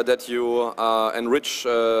that you enrich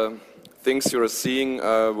things you're seeing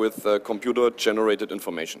with computer-generated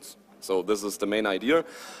informations. So this is the main idea.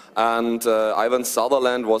 And Ivan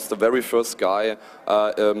Sutherland was the very first guy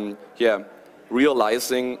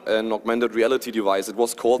realizing an augmented reality device. It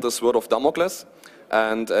was called the Sword of Damocles.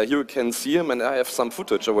 And here you can see him, and I have some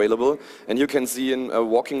footage available. And you can see him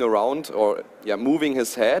walking around or moving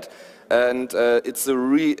his head. And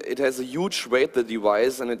it has a huge weight, the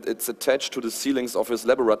device, and it's attached to the ceilings of his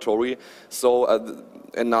laboratory. So,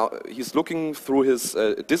 and now he's looking through his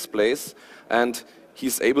displays, and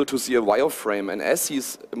he's able to see a wireframe. And as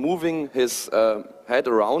he's moving his head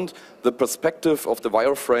around, the perspective of the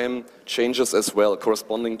wireframe changes as well,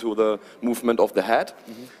 corresponding to the movement of the head.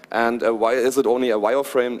 Mm-hmm. And why is it only a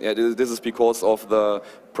wireframe? Yeah, this is because of the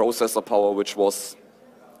processor power, which was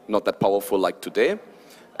not that powerful like today.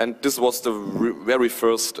 And this was the very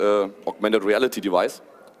first augmented reality device.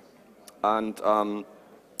 And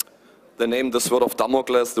the name the Sword of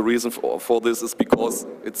Damocles, the reason for this is because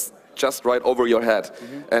it's just right over your head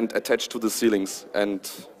and attached to the ceilings. And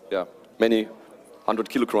many 100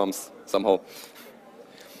 kilograms somehow.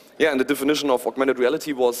 Yeah, and the definition of augmented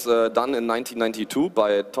reality was done in 1992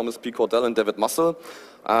 by Thomas P. Cordell and David Mussel.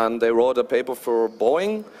 And they wrote a paper for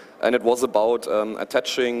Boeing, and it was about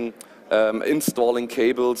installing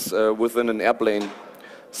cables within an airplane.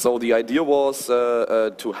 So the idea was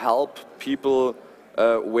to help people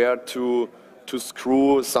where to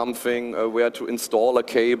screw something, where to install a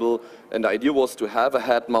cable, and the idea was to have a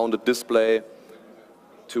head-mounted display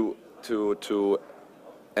to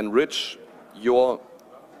enrich your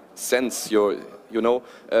sense,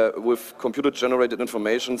 with computer-generated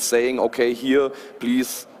information, saying, okay, here,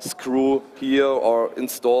 please screw here or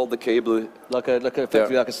install the cable.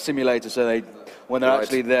 Effectively like a simulator, so when they're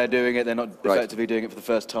actually there doing it, they're not effectively doing it for the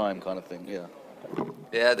first time, kind of thing. Yeah.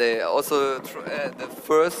 Yeah, they also, the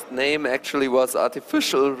first name actually was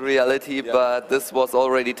artificial reality, but this was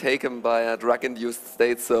already taken by a drug-induced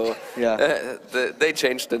state, so they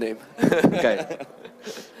changed the name. Okay.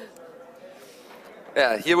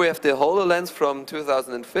 Yeah, here we have the HoloLens from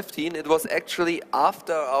 2015. It was actually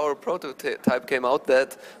after our prototype came out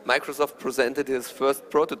that Microsoft presented his first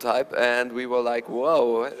prototype, and we were like,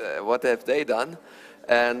 whoa, what have they done?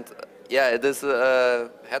 And yeah, it is a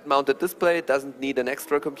head-mounted display. It doesn't need an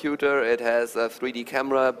extra computer. It has a 3D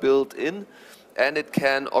camera built in, and it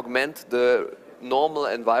can augment the normal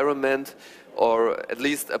environment, or at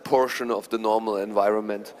least a portion of the normal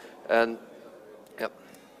environment. And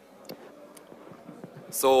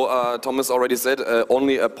so Thomas already said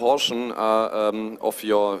only a portion of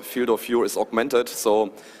your field of view is augmented.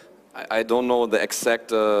 So I don't know the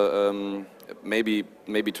exact, maybe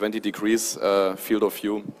 20 degrees field of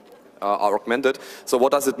view are augmented. So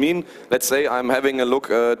what does it mean? Let's say I'm having a look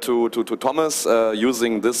to Thomas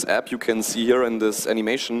using this app. You can see here in this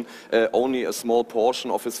animation only a small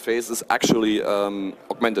portion of his face is actually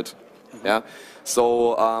augmented. Yeah.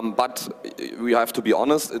 So, but we have to be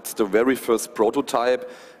honest, it's the very first prototype,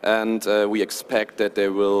 and we expect that they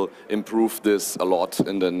will improve this a lot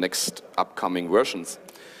in the next upcoming versions.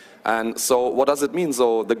 And so what does it mean?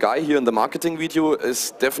 So the guy here in the marketing video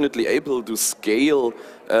is definitely able to scale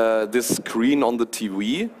this screen on the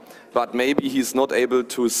TV, but maybe he's not able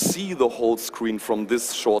to see the whole screen from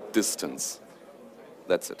this short distance.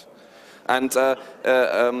 That's it. And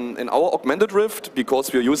in our augmented Rift,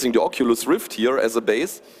 because we're using the Oculus Rift here as a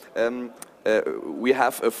base, we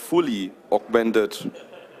have a fully augmented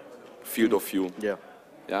field of view. Yeah.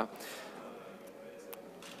 Yeah.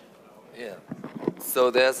 Yeah.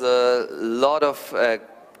 So there's a lot of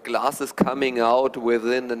glasses coming out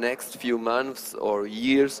within the next few months or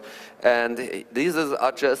years, and these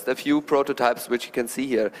are just a few prototypes which you can see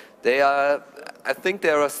here. They are, I think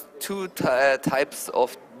there are two types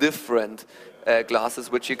of different glasses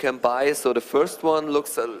which you can buy. So the first one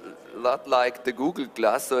looks a lot like the Google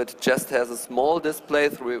Glass, so it just has a small display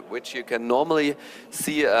through which you can normally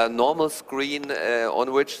see a normal screen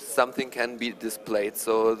on which something can be displayed.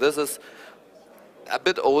 So this is a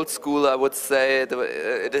bit old school, I would say.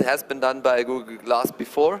 It has been done by Google Glass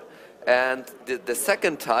before. And the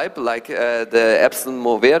second type, like the Epson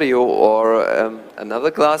Moverio or another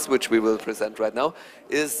glass, which we will present right now,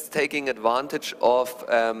 is taking advantage of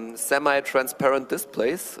semi-transparent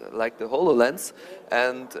displays, like the HoloLens.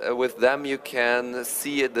 And with them you can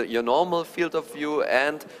see your normal field of view,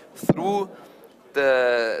 and through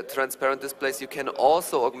the transparent displays you can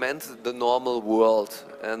also augment the normal world.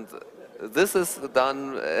 And this is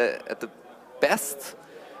done at the best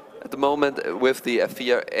at the moment with the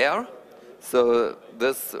VR Air. So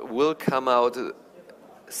this will come out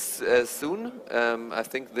soon, I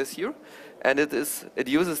think this year. And it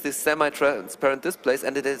uses these semi-transparent displays,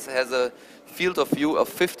 and it has a field of view of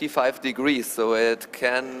 55 degrees, so it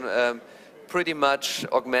can pretty much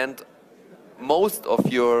augment most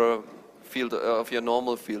of your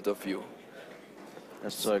normal field of view.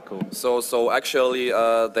 That's so cool. So actually,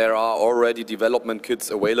 there are already development kits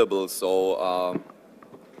available. So,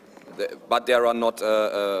 but there are not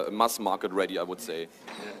mass market ready, I would say.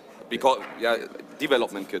 Because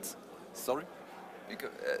development kits. Sorry.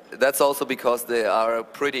 That's also because they are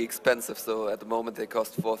pretty expensive. So at the moment they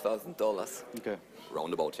cost $4,000. Okay.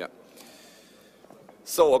 Roundabout, yeah.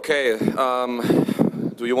 So okay,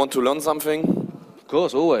 do you want to learn something? Of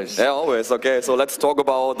course, always. Yeah, always. Okay, so let's talk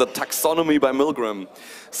about the taxonomy by Milgram.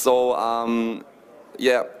 So,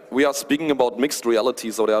 yeah, we are speaking about mixed reality,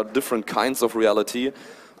 so there are different kinds of reality.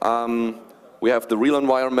 We have the real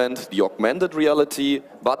environment, the augmented reality,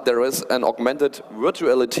 but there is an augmented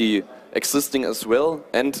virtuality existing as well,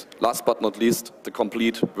 and last but not least, the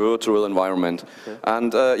complete virtual environment. Okay.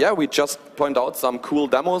 And yeah, we just point out some cool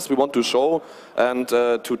demos we want to show, and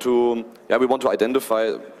we want to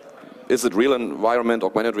identify, is it real environment,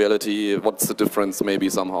 augmented reality, what's the difference maybe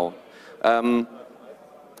somehow.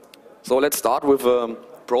 So let's start with a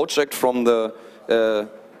project from the,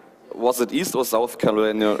 was it East or South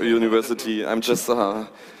Carolina University? I'm just, I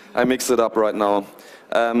mix it up right now.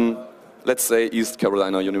 Let's say East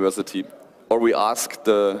Carolina University, or we ask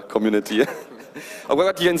the community.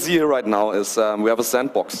 What you can see here right now is we have a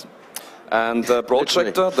sandbox, and the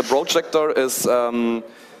projector is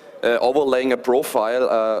overlaying a profile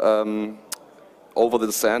over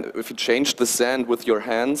the sand. If you change the sand with your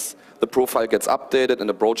hands, the profile gets updated, and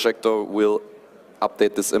the projector will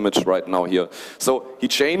update this image right now here. So he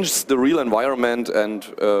changed the real environment, and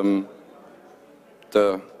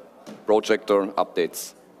the projector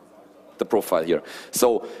updates the profile here.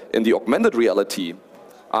 So in the augmented reality,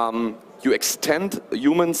 you extend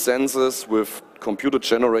human senses with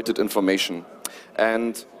computer-generated information.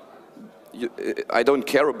 And I don't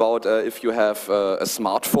care about if you have a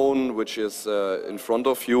smartphone which is in front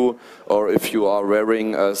of you, or if you are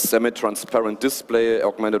wearing a semi-transparent display,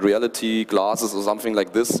 augmented reality glasses or something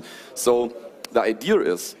like this. So the idea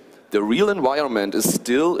is the real environment is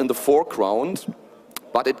still in the foreground,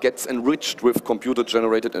 but it gets enriched with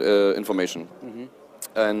computer-generated information. Mm-hmm.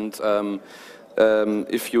 And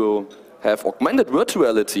if you have augmented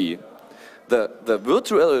virtuality, the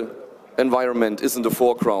virtual environment is in the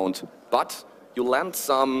foreground, but you land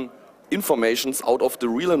some informations out of the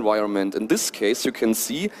real environment. In this case, you can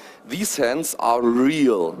see these hands are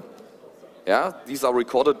real. Yeah, these are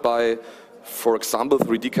recorded by, for example,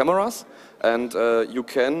 3D cameras, and you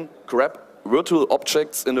can grab virtual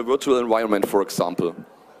objects in a virtual environment, for example.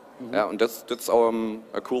 Mm-hmm. Yeah, and that's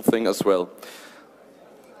a cool thing as well.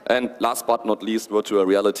 And last but not least, virtual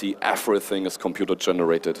reality, everything is computer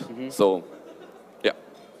generated. Mm-hmm. So, yeah,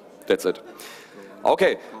 that's it.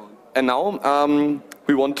 Okay, and now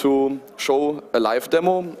we want to show a live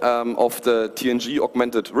demo of the TNG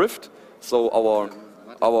Augmented Rift. So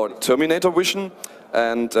our Terminator vision,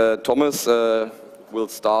 and Thomas will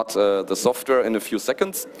start the software in a few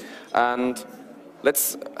seconds. And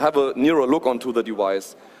let's have a nearer look onto the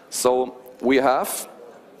device. So we have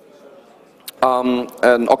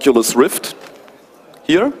an Oculus Rift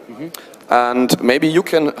here, mm-hmm. And maybe you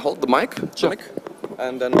can hold the mic. Sure.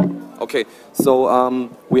 And then, okay, so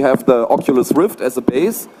we have the Oculus Rift as a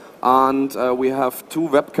base, and we have two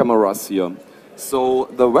web cameras here. So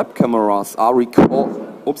the web cameras are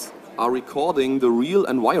recording the real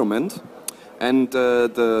environment, and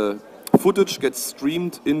the footage gets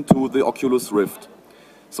streamed into the Oculus Rift.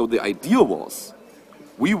 So the idea was,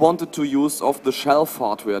 we wanted to use off-the-shelf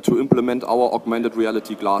hardware to implement our augmented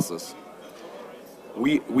reality glasses.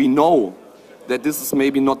 We know that this is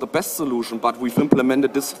maybe not the best solution, but we've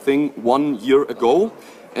implemented this thing 1 year ago,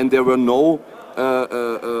 and there were no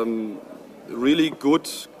really good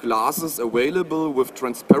glasses available with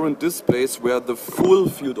transparent displays where the full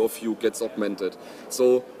field of view gets augmented.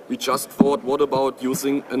 So we just thought, what about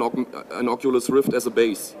using an Oculus Rift as a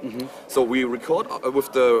base? Mm-hmm. So we record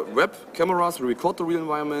with the web cameras, we record the real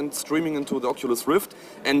environment, streaming into the Oculus Rift,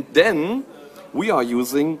 and then we are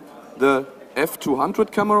using the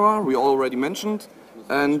F200 camera we already mentioned,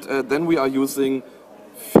 and then we are using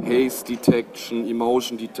face detection,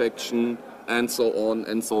 emotion detection, and so on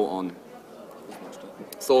and so on.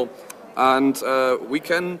 So, and we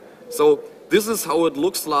can, so this is how it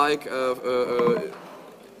looks like in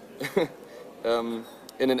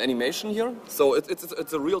an animation here. So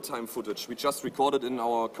it's a real-time footage. We just recorded in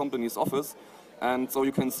our company's office, and so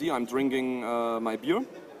you can see I'm drinking my beer.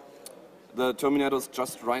 the Terminator is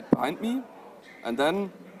just right behind me, and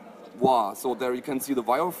then, wow, so there you can see the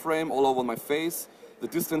wireframe all over my face, the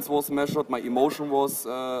distance was measured, my emotion was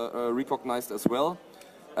recognized as well,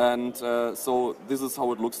 and so this is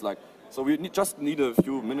how it looks like. So we just need a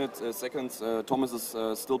few minutes, seconds. Thomas is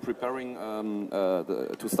still preparing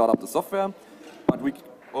to start up the software, but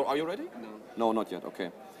are you ready? No. No, not yet,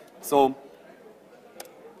 okay. So,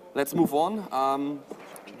 let's move on.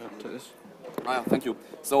 Thank you.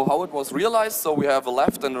 So how it was realized, so we have a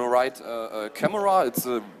left and a right camera. It's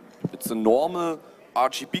a normal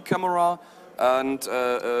RGB camera, and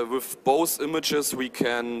with both images we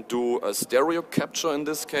can do a stereo capture in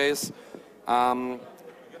this case. I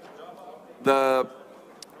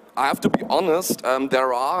have to be honest,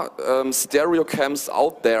 there are stereo cams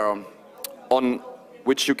out there on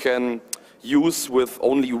which you can use with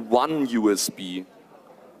only one USB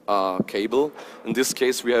cable. In this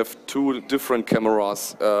case we have two different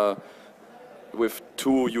cameras with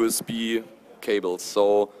two USB cables,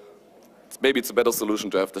 so maybe it's a better solution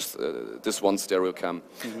to have this one stereo cam.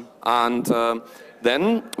 And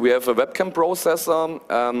then we have a webcam processor.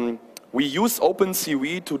 We use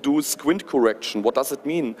OpenCV to do squint correction. What does it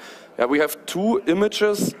mean? We have two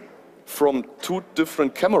images from two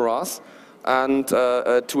different cameras, and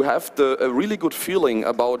to have a really good feeling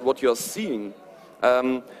about what you're seeing,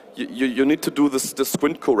 you need to do the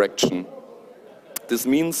squint correction. This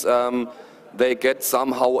means they get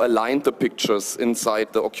somehow aligned the pictures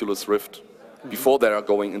inside the Oculus Rift before they are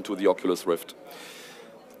going into the Oculus Rift.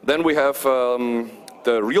 Then we have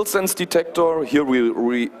the RealSense detector. Here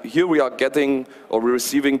we are getting or we're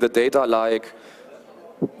receiving the data like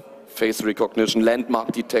face recognition,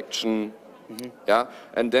 landmark detection, yeah.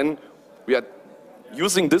 And then we are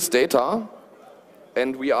using this data,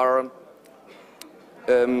 and we are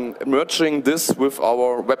merging this with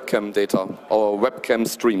our webcam data, our webcam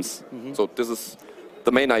streams. So this is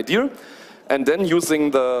the main idea. And then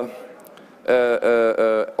using the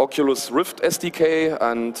Oculus Rift SDK,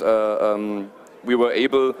 and we were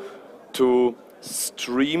able to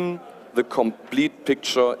stream the complete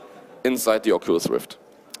picture inside the Oculus Rift.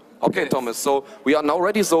 Okay, Thomas, so we are now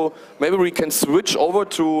ready, so maybe we can switch over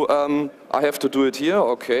to, I have to do it here,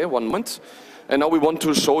 okay, 1 moment. And now we want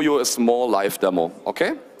to show you a small live demo,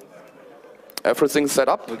 okay? Everything set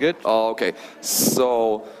up? We're good. Okay,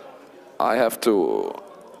 so I have to,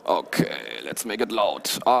 okay, let's make it loud.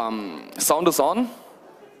 Sound is on?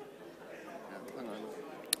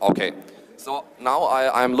 Okay. So now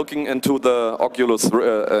I'm looking into the Oculus,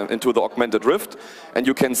 into the Augmented Rift, and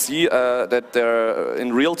you can see that there,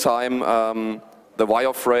 in real time, the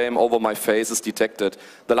wireframe over my face is detected.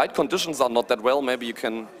 The light conditions are not that well. Maybe you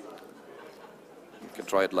can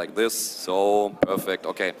try it like this. So perfect.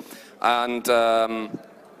 Okay. And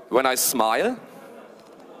when I smile,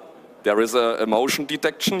 there is a motion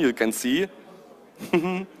detection. You can see.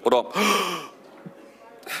 Oder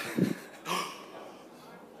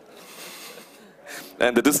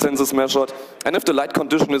and the distance is measured. And if the light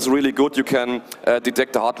condition is really good, you can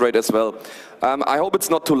detect the heart rate as well. I hope it's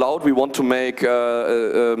not too loud. We want to make,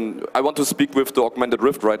 I want to speak with the Augmented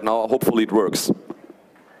Rift right now. Hopefully it works.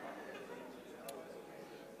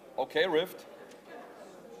 Okay, Rift.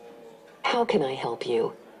 How can I help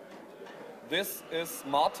you? This is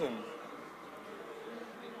Martin.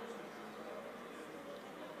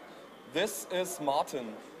 This is Martin.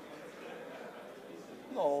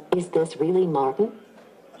 No. Is this really Martin?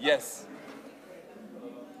 Yes.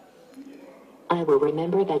 I will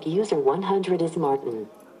remember that user 100 is Martin.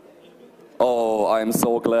 Oh, I'm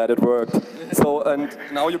so glad it worked. So, and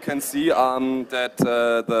now you can see that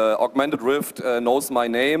the Augmented Rift knows my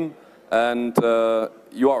name, and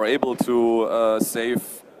you are able to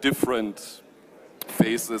save different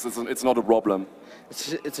faces. It's not a problem.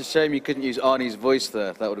 It's a shame you couldn't use Arnie's voice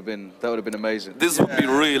there. That would have been amazing. This would be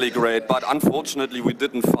really great, but unfortunately we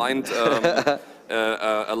didn't find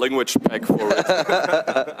a language pack for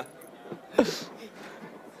it.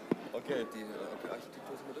 Okay,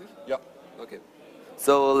 yeah. Okay.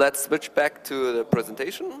 So let's switch back to the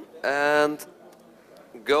presentation and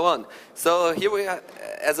go on. So here we are,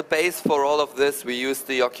 as a base for all of this, we use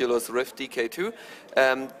the Oculus Rift DK2.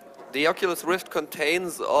 The Oculus Rift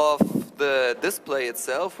contains of the display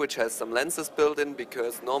itself, which has some lenses built in,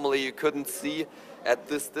 because normally you couldn't see at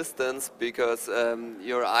this distance because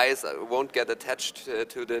your eyes won't get attached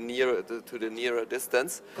to the nearer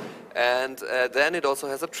distance. And then it also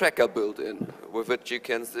has a tracker built in, with which you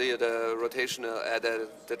can see the rotational,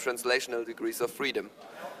 the translational degrees of freedom.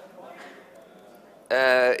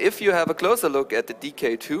 If you have a closer look at the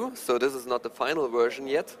DK2, so this is not the final version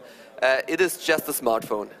yet, it is just a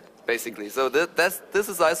smartphone. basically. So this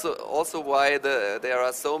is also why there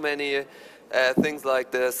are so many things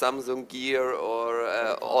like the Samsung Gear or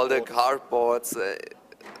all the cardboards.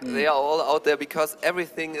 They are all out there because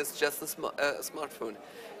everything is just a smartphone.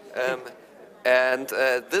 And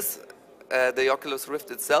the Oculus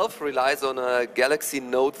Rift itself relies on a Galaxy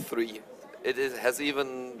Note 3. It has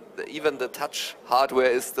even the touch hardware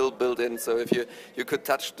is still built in, so if you could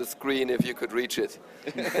touch the screen if you could reach it.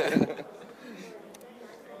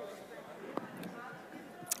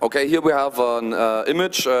 Okay, here we have an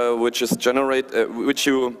image which you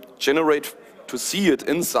generate to see it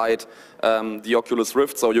inside the Oculus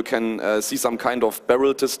Rift, so you can see some kind of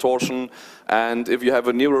barrel distortion, and if you have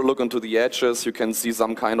a nearer look into the edges, you can see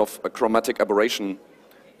some kind of a chromatic aberration,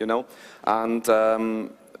 you know, and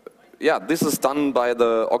yeah, this is done by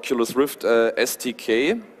the Oculus Rift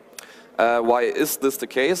SDK. Why is this the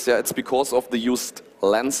case? Yeah, it's because of the used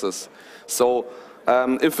lenses. So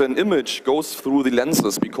if an image goes through the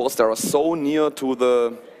lenses, because they are so near to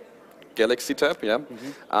the Galaxy tab, yeah,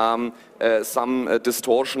 some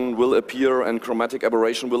distortion will appear and chromatic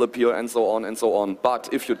aberration will appear and so on and so on. But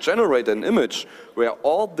if you generate an image where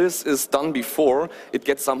all this is done before, it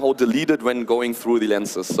gets somehow deleted when going through the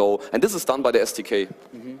lenses. So, and this is done by the SDK.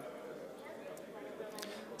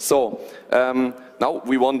 So, now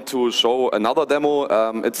we want to show another demo.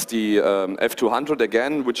 It's the F200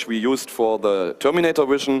 again, which we used for the Terminator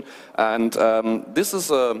vision. And this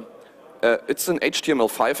is it's an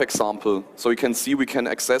HTML5 example. So you can see we can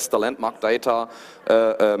access the landmark data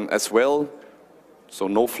as well. So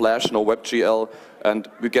no Flash, no WebGL. And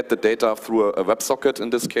we get the data through a WebSocket in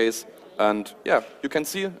this case. And yeah, you can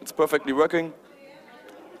see it's perfectly working.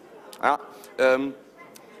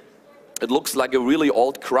 It looks like a really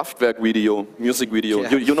old Kraftwerk video, music video.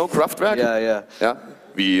 Yeah. You know Kraftwerk? Yeah, yeah. Yeah.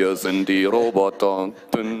 Wir sind die Roboter.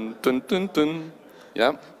 Dun, dun, dun, dun.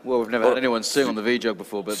 Yeah. Well, we've never had anyone sing on the vJUG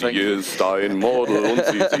before, but thank you. Sie ist ein Model und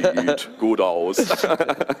sie sieht gut aus.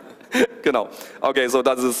 Genau. Okay, so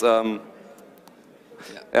that is. Yeah,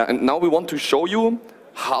 and now we want to show you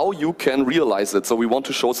how you can realize it. So we want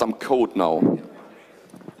to show some code now.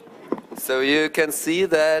 So you can see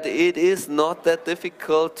that it is not that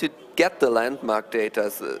difficult to get the landmark data.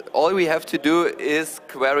 So all we have to do is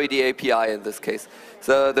query the API in this case.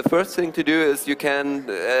 So the first thing to do is you can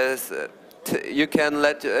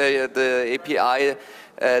let the API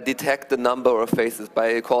detect the number of faces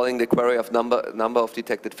by calling the query of number of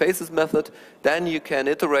detected faces method. Then you can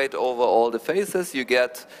iterate over all the faces. You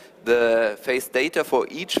get the face data for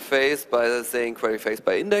each face by saying query face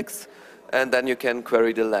by index, and then you can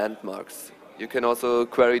query the landmarks. You can also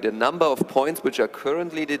query the number of points which are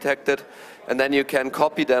currently detected, and then you can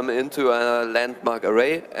copy them into a landmark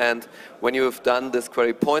array. And when you have done this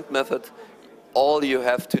query point method, all you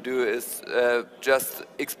have to do is just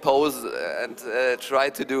expose and try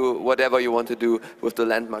to do whatever you want to do with the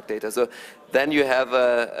landmark data. So then you have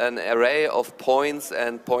an array of points,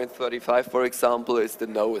 and point 35, for example, is the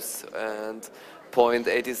nose, and point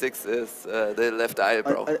 86 is the left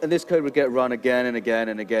eyebrow. And this code would get run again and again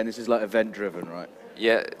and again. This is like event-driven, right?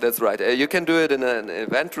 Yeah, that's right. You can do it in an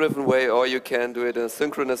event-driven way, or you can do it in a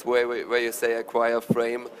synchronous way where you say acquire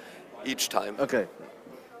frame each time. Okay.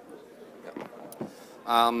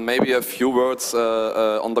 Maybe a few words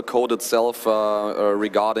on the code itself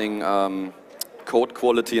regarding code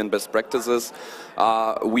quality and best practices.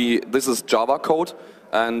 This is Java code,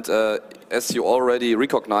 and as you already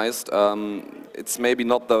recognized, it's maybe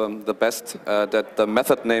not the best that the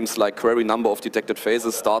method names like query number of detected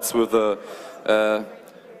faces starts with a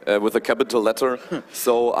capital letter.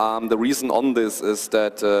 So the reason on this is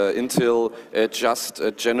that Intel just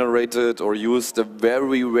generated or used a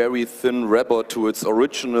very, very thin wrapper to its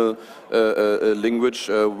original language,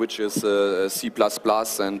 which is C++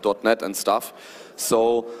 and .NET and stuff.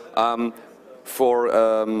 So for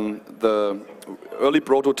the early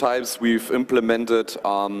prototypes, we've implemented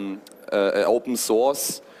an open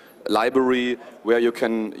source library where you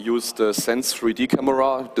can use the Sense 3D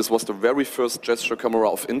camera. This was the very first gesture camera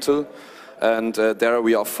of Intel, and there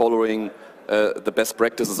we are following the best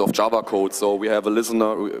practices of Java code. So we have a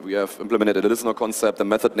listener, we have implemented a listener concept, the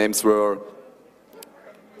method names were,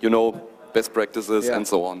 you know, best practices and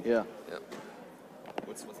so on. Yeah.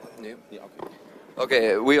 What's new? Yeah,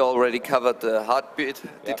 okay, we already covered the heartbeat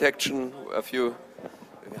detection, a few.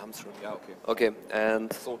 Yeah, okay. Okay,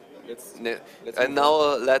 and So let's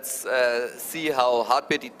now let's see how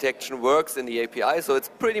heartbeat detection works in the API. So it's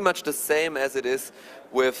pretty much the same as it is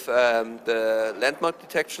with the landmark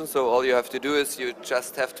detection. So all you have to do is you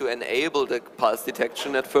just have to enable the pulse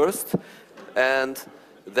detection at first, and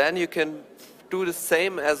then you can do the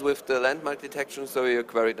same as with the landmark detection, so you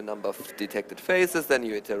query the number of detected faces, then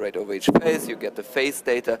you iterate over each face, you get the face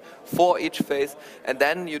data for each face, and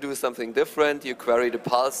then you do something different, you query the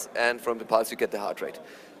pulse, and from the pulse you get the heart rate.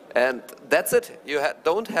 And that's it. You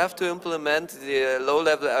don't have to implement the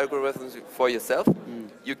low-level algorithms for yourself.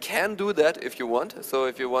 You can do that if you want. So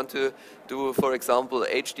if you want to do, for example,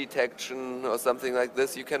 age detection or something like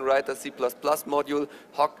this, you can write a C++ module,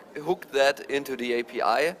 hook that into the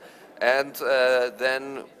API, and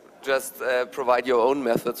then just provide your own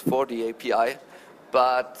methods for the API.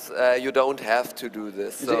 But you don't have to do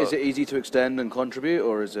this. Is it easy to extend and contribute,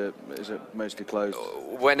 or is it mostly closed?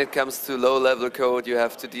 When it comes to low-level code, you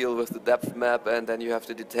have to deal with the depth map, and then you have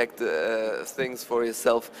to detect things for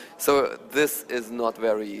yourself. So this is not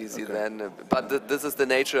very easy then. But this is the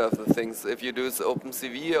nature of the things. If you do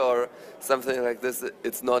OpenCV or something like this,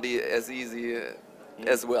 it's not as easy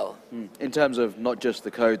as well. In terms of not just the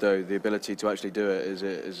code, though, the ability to actually do it,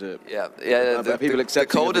 is it? Yeah. The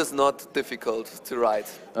code is not difficult to write.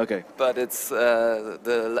 Okay. But it's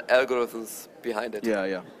the algorithms behind it.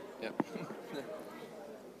 Yeah.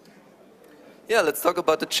 Yeah, let's talk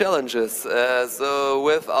about the challenges. So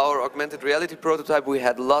with our augmented reality prototype, we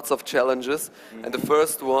had lots of challenges. And the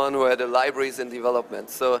first one were the libraries in development.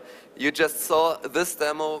 So you just saw this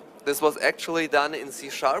demo. This was actually done in C#.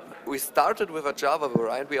 We started with a Java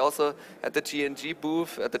variant. We also at the GNG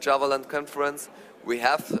booth at the JavaLand conference, we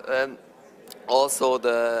have also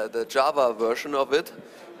the Java version of it.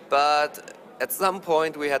 But at some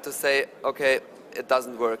point we had to say, okay, it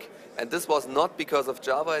doesn't work. And this was not because of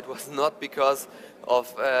Java, it was not because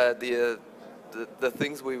of the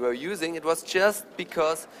things we were using, it was just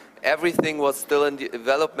because everything was still in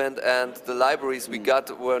development and the libraries we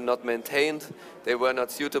got were not maintained, they were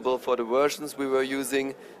not suitable for the versions we were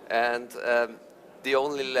using, and the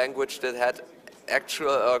only language that had actual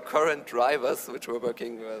or current drivers which were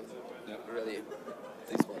working were really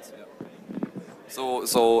these ones. So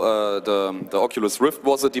the Oculus Rift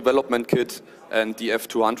was a development kit, and the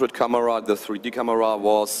F200 camera, the 3D camera,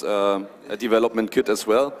 was a development kit as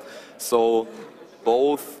well. So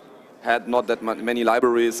both had not that many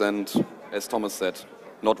libraries and, as Thomas said,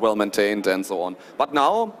 not well maintained and so on. But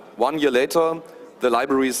now, 1 year later, the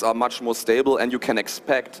libraries are much more stable, and you can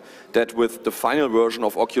expect that with the final version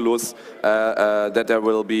of Oculus that there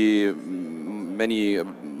will be many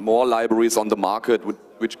more libraries on the market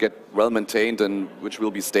which get well maintained and which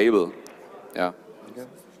will be stable. Yeah.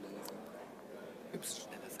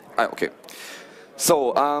 Okay.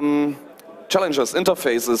 So challenges,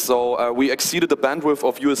 interfaces. So we exceeded the bandwidth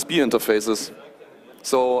of USB interfaces.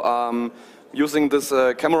 So using these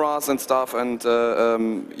cameras and stuff, and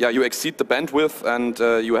yeah, you exceed the bandwidth, and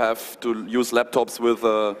you have to use laptops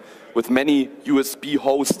with many USB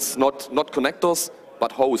hosts, not connectors,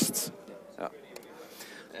 but hosts. Yeah.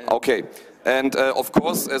 Okay. And of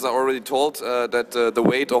course, as I already told, that the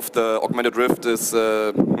weight of the Augmented Rift is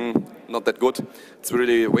not that good. It's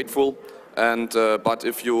really weightful. And but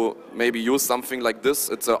if you maybe use something like this,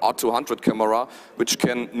 it's a R200 camera, which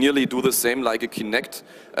can nearly do the same like a Kinect.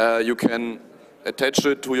 You can attach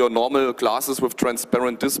it to your normal glasses with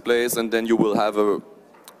transparent displays, and then you will have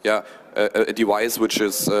a device which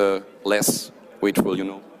is less weightful, you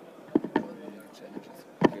know.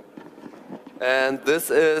 And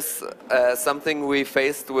this is something we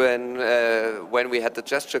faced when we had the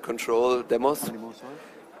gesture control demos.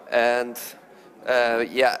 And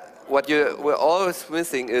yeah, what you were always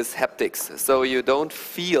missing is haptics. So you don't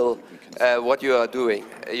feel what you are doing.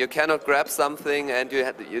 You cannot grab something, and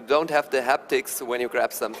you don't have the haptics when you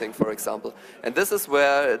grab something, for example. And this is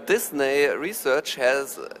where Disney Research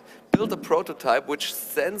has built a prototype which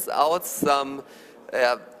sends out some.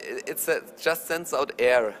 It just sends out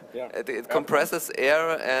air. Yeah. It compresses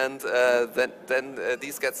air, and then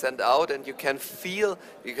these get sent out, and you can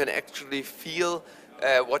actually feel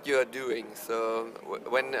what you are doing. So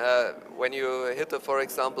when you hit, for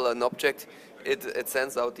example, an object, it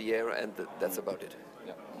sends out the air, and that's about it.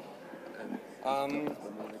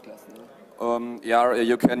 Yeah,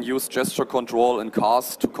 you can use gesture control in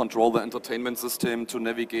cars to control the entertainment system, to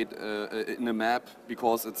navigate in a map,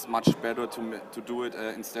 because it's much better to do it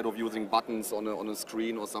instead of using buttons on a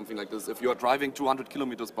screen or something like this. If you are driving 200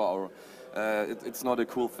 kilometers per hour, it's not a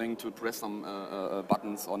cool thing to press some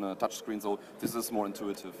buttons on a touch screen, so this is more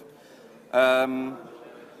intuitive. I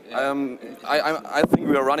think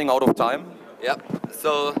we are running out of time. Yeah,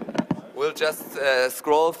 so we'll just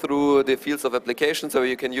scroll through the fields of application, so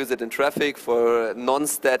you can use it in traffic for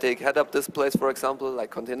non-static head-up displays, for example,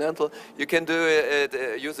 like Continental. You can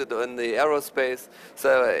use it in the aerospace.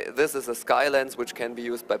 So this is a sky lens, which can be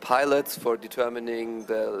used by pilots for determining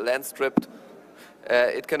the land strip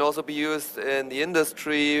It can also be used in the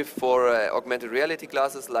industry for augmented reality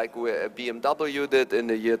glasses like BMW did in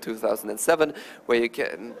the year 2007, where you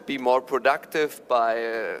can be more productive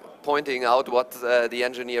by pointing out what the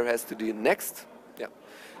engineer has to do next. Yeah.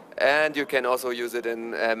 And you can also use it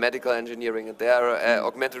in medical engineering. And there,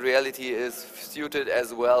 augmented reality is suited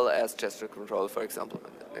as well as gesture control, for example.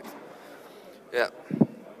 Next. Yeah.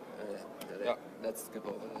 Let's skip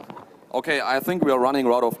over that. Okay, I think we are running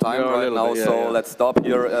out of time right now, so let's stop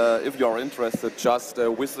here. If you are interested, just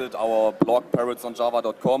visit our blog,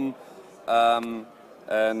 parrotsonjava.com.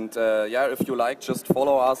 Yeah, if you like, just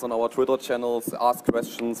follow us on our Twitter channels, ask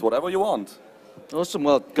questions, whatever you want. Awesome.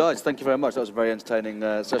 Well, guys, thank you very much. That was a very entertaining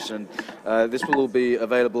session. This will all be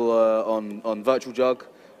available on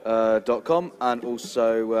vJUG.com and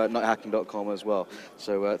also nighthacking.com as well.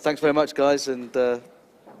 So thanks very much, guys, and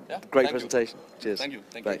great presentation. Cheers. Thank you.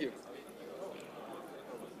 Thank you.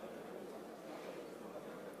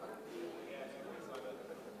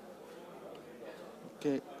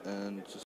 Okay, and just